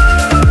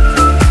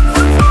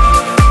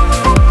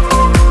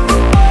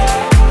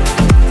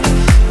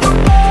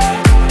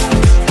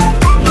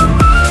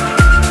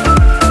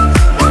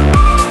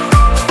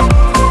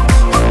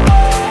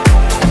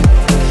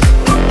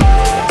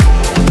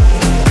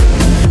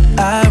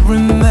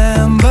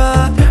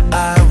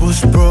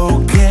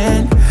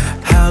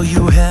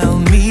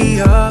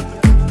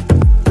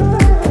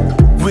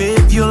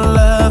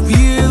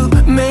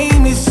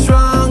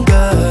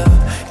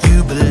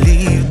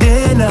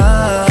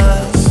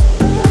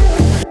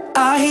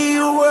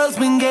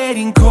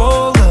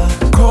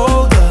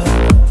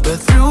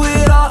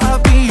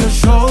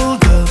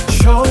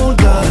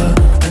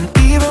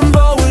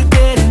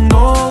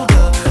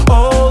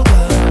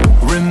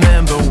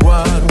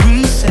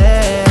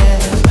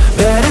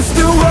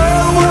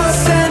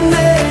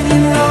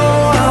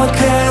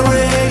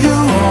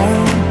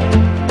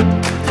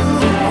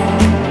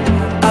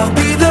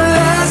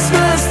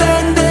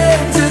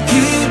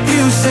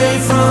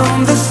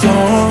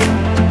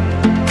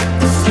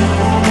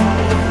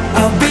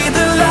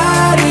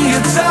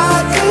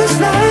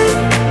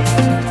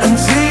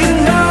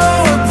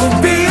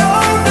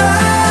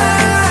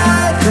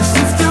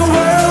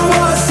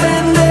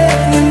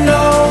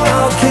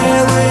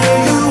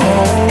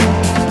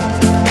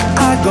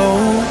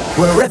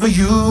 Wherever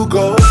you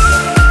go.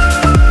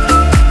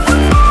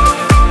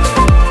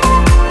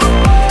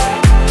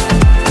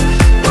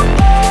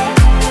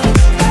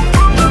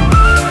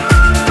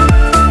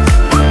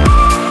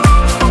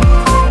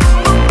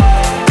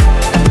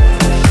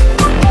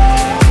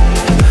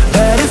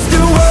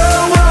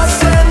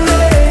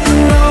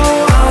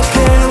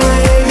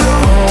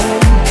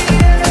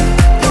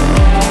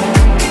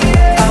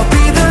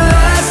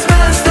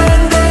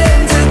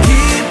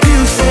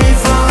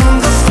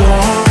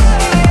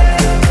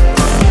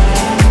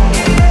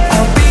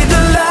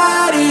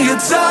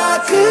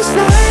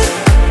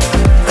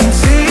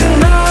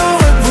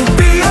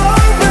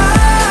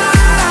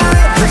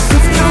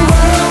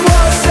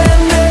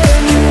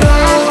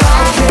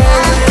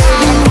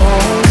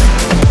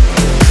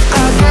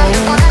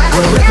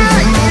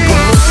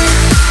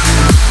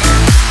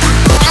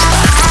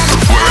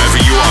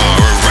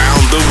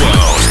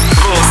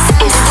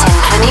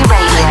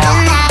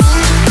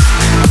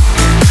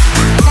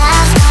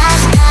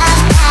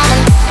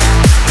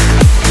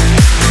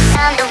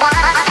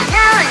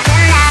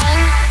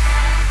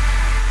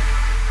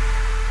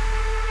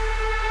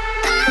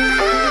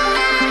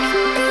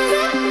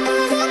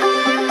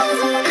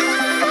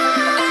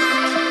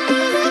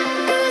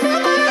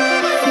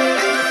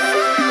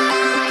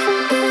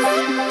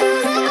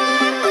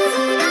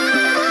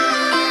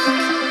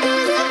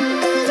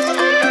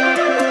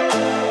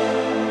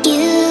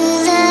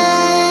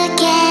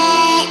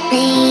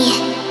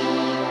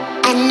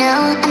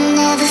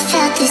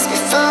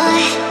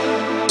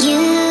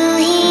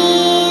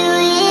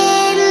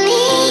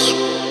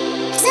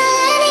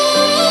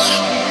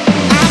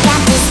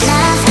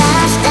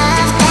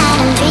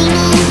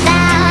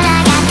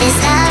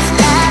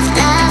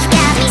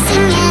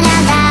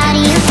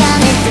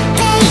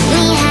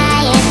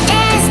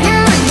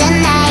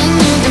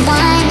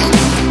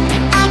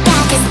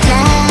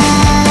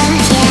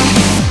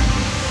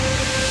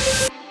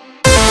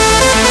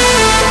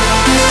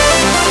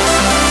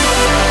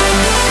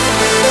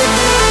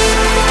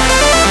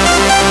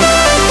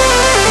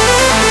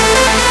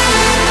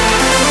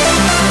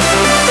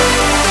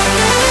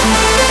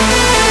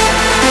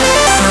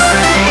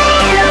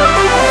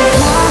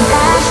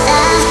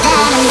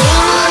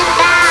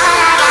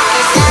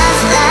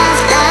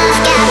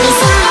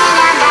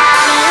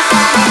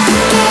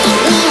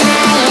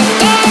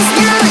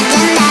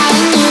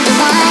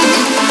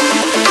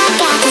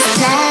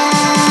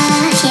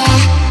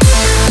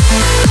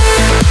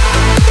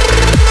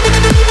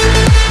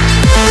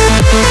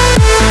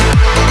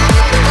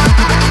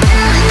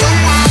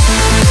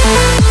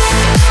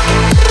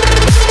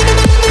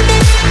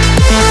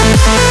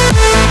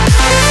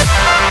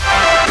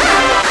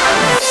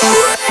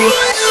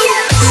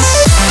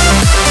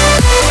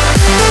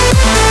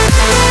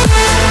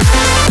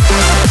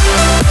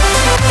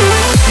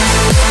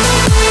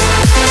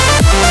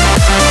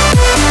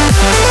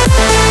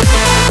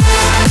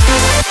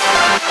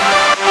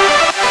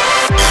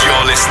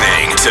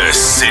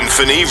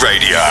 Symphony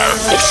Radio.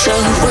 It's a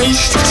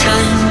waste of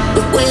time,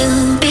 but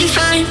we'll be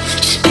fine.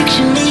 Just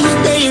picture me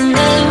laying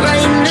there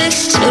right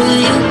next to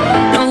you.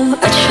 No,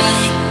 I try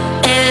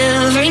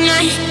every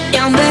night.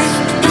 Yeah, I'm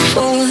back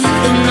before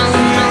you know.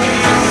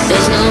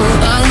 There's no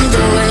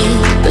other way,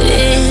 but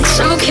it's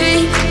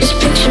okay. Just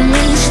picture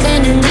me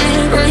standing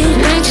there right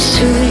next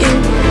to you.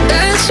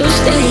 That's who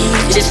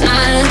stays. It's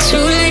not too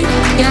late.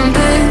 Yeah, I'm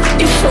back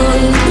before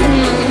you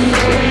know.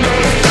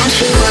 Don't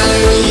you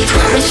worry,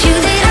 promise you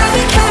that I'll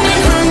be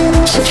coming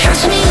home. So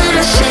trust me when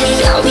I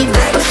say I'll be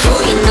back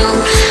before you know.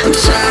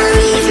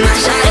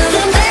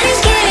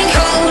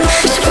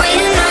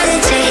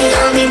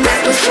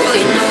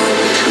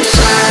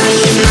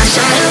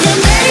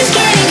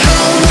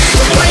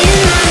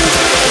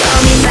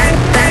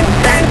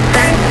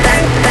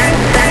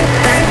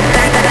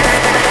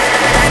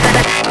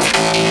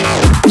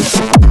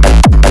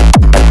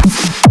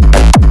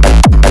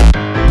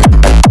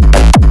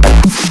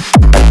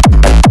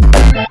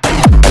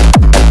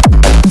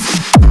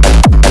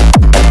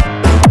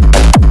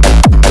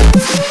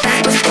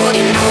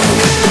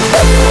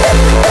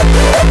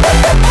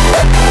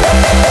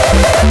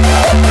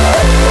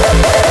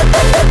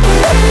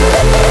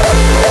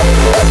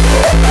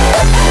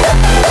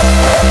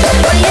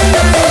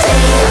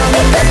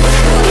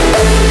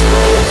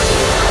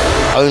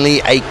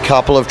 only a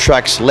couple of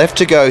tracks left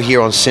to go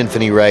here on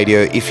Symphony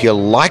Radio. If you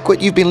like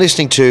what you've been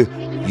listening to,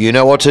 you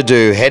know what to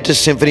do. Head to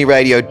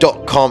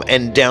symphonyradio.com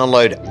and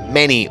download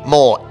many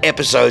more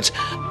episodes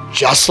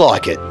just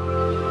like it. You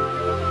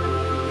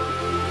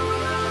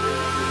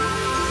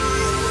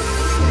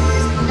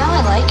know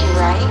I like you,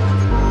 right?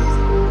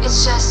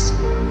 It's just,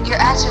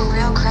 you're acting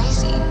real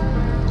crazy.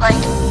 Like,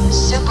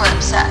 super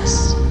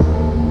obsessed.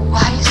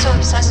 Why are you so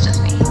obsessed with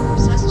me?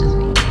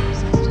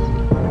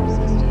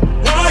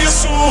 Why are you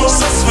so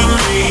obsessed with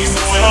me?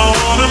 Boy, I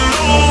wanna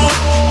know.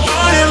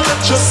 Why you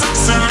let your sex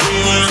in me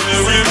when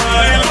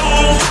everybody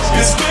knows?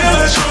 It's clear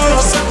that you're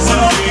obsessed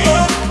with me.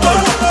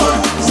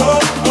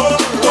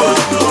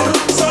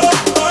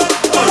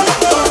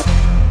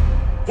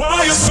 Why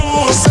are you so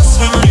obsessed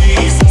with me?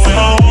 Boy, I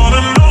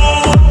wanna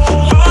know.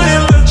 Why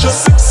you let your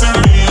sex in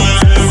me when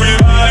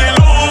everybody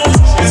knows?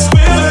 It's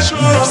clear that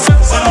you're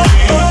obsessed with me.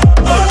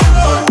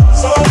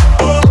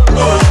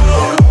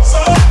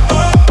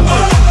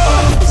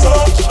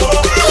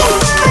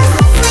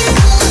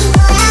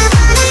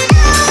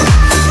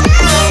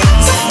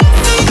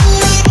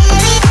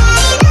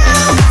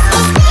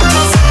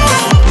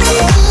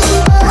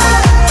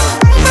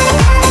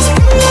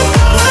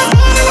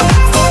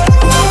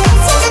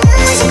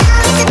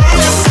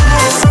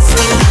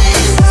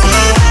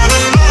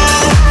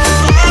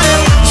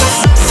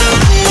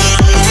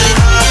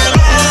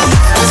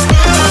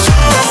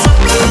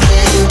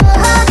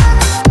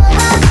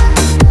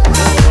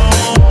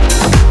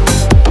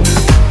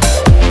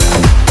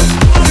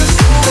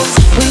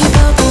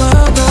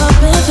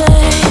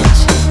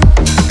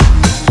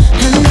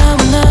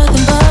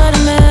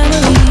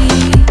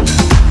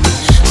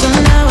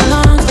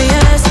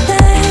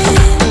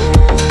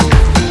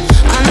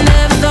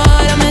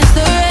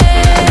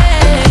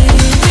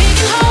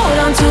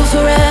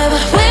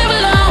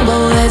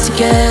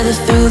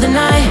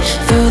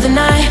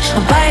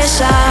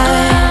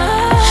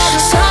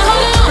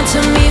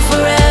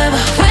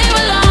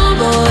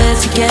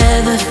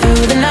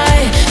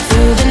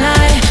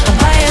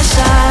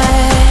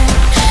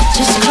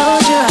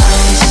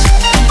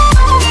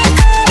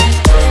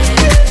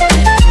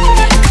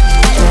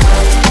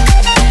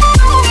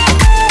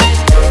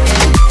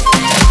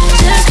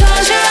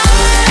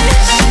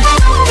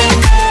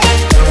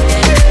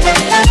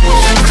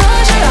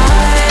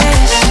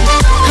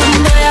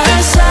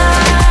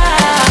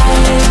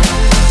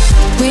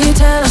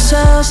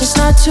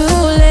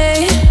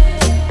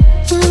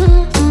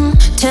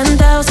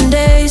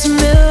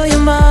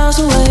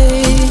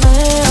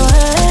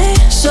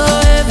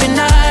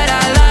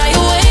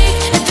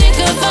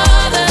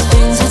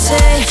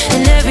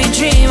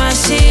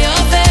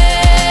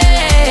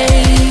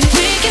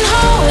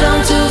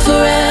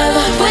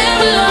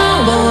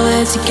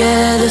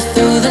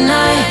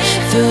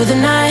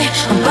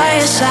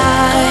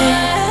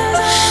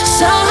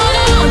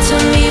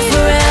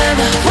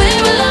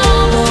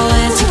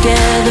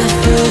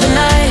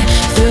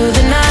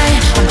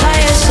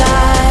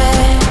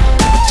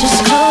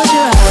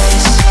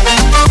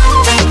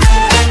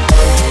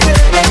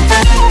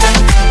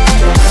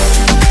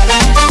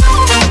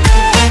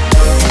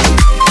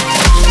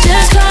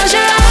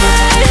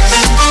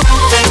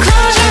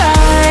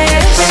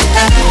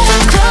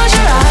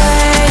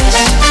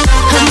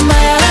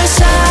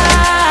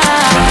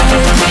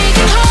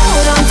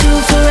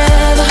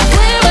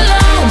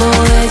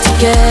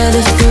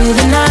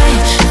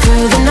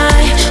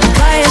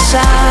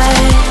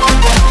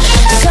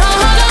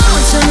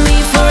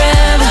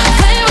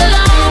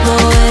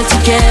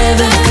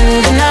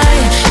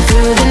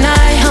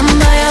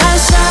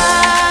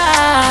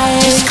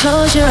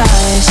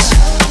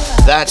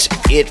 That's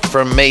it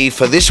from me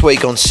for this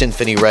week on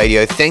Symphony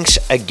Radio. Thanks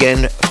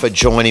again for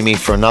joining me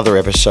for another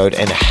episode,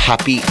 and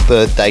happy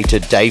birthday to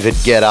David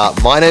Guetta.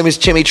 My name is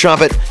Timmy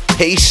Trumpet.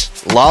 Peace,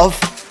 love,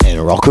 and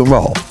rock and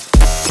roll.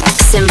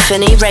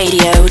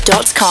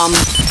 SymphonyRadio.com.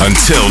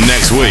 Until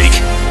next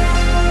week.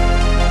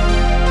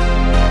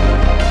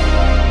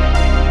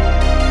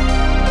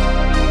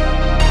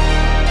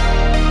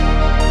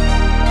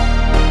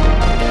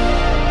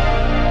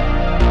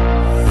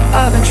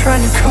 I've been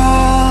trying to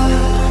call.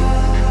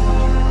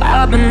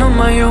 I've been on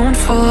my own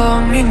for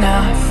long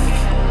enough.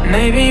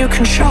 Maybe you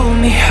can show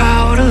me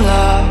how to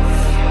love.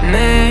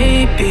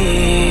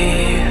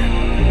 Maybe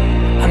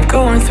I'm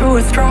going through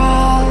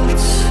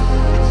withdrawals.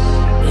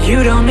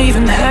 You don't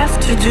even have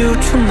to do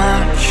too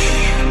much.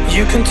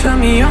 You can turn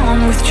me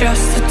on with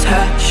just a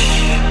touch,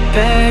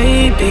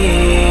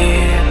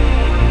 baby.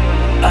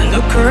 I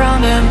look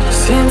around and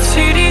since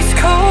city's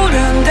cold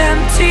and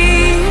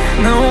empty,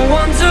 no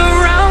one's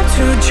around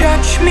to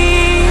judge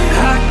me.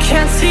 I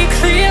can't see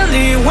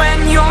clearly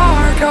when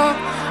you're gone.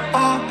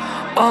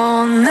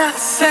 I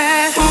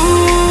said, ooh.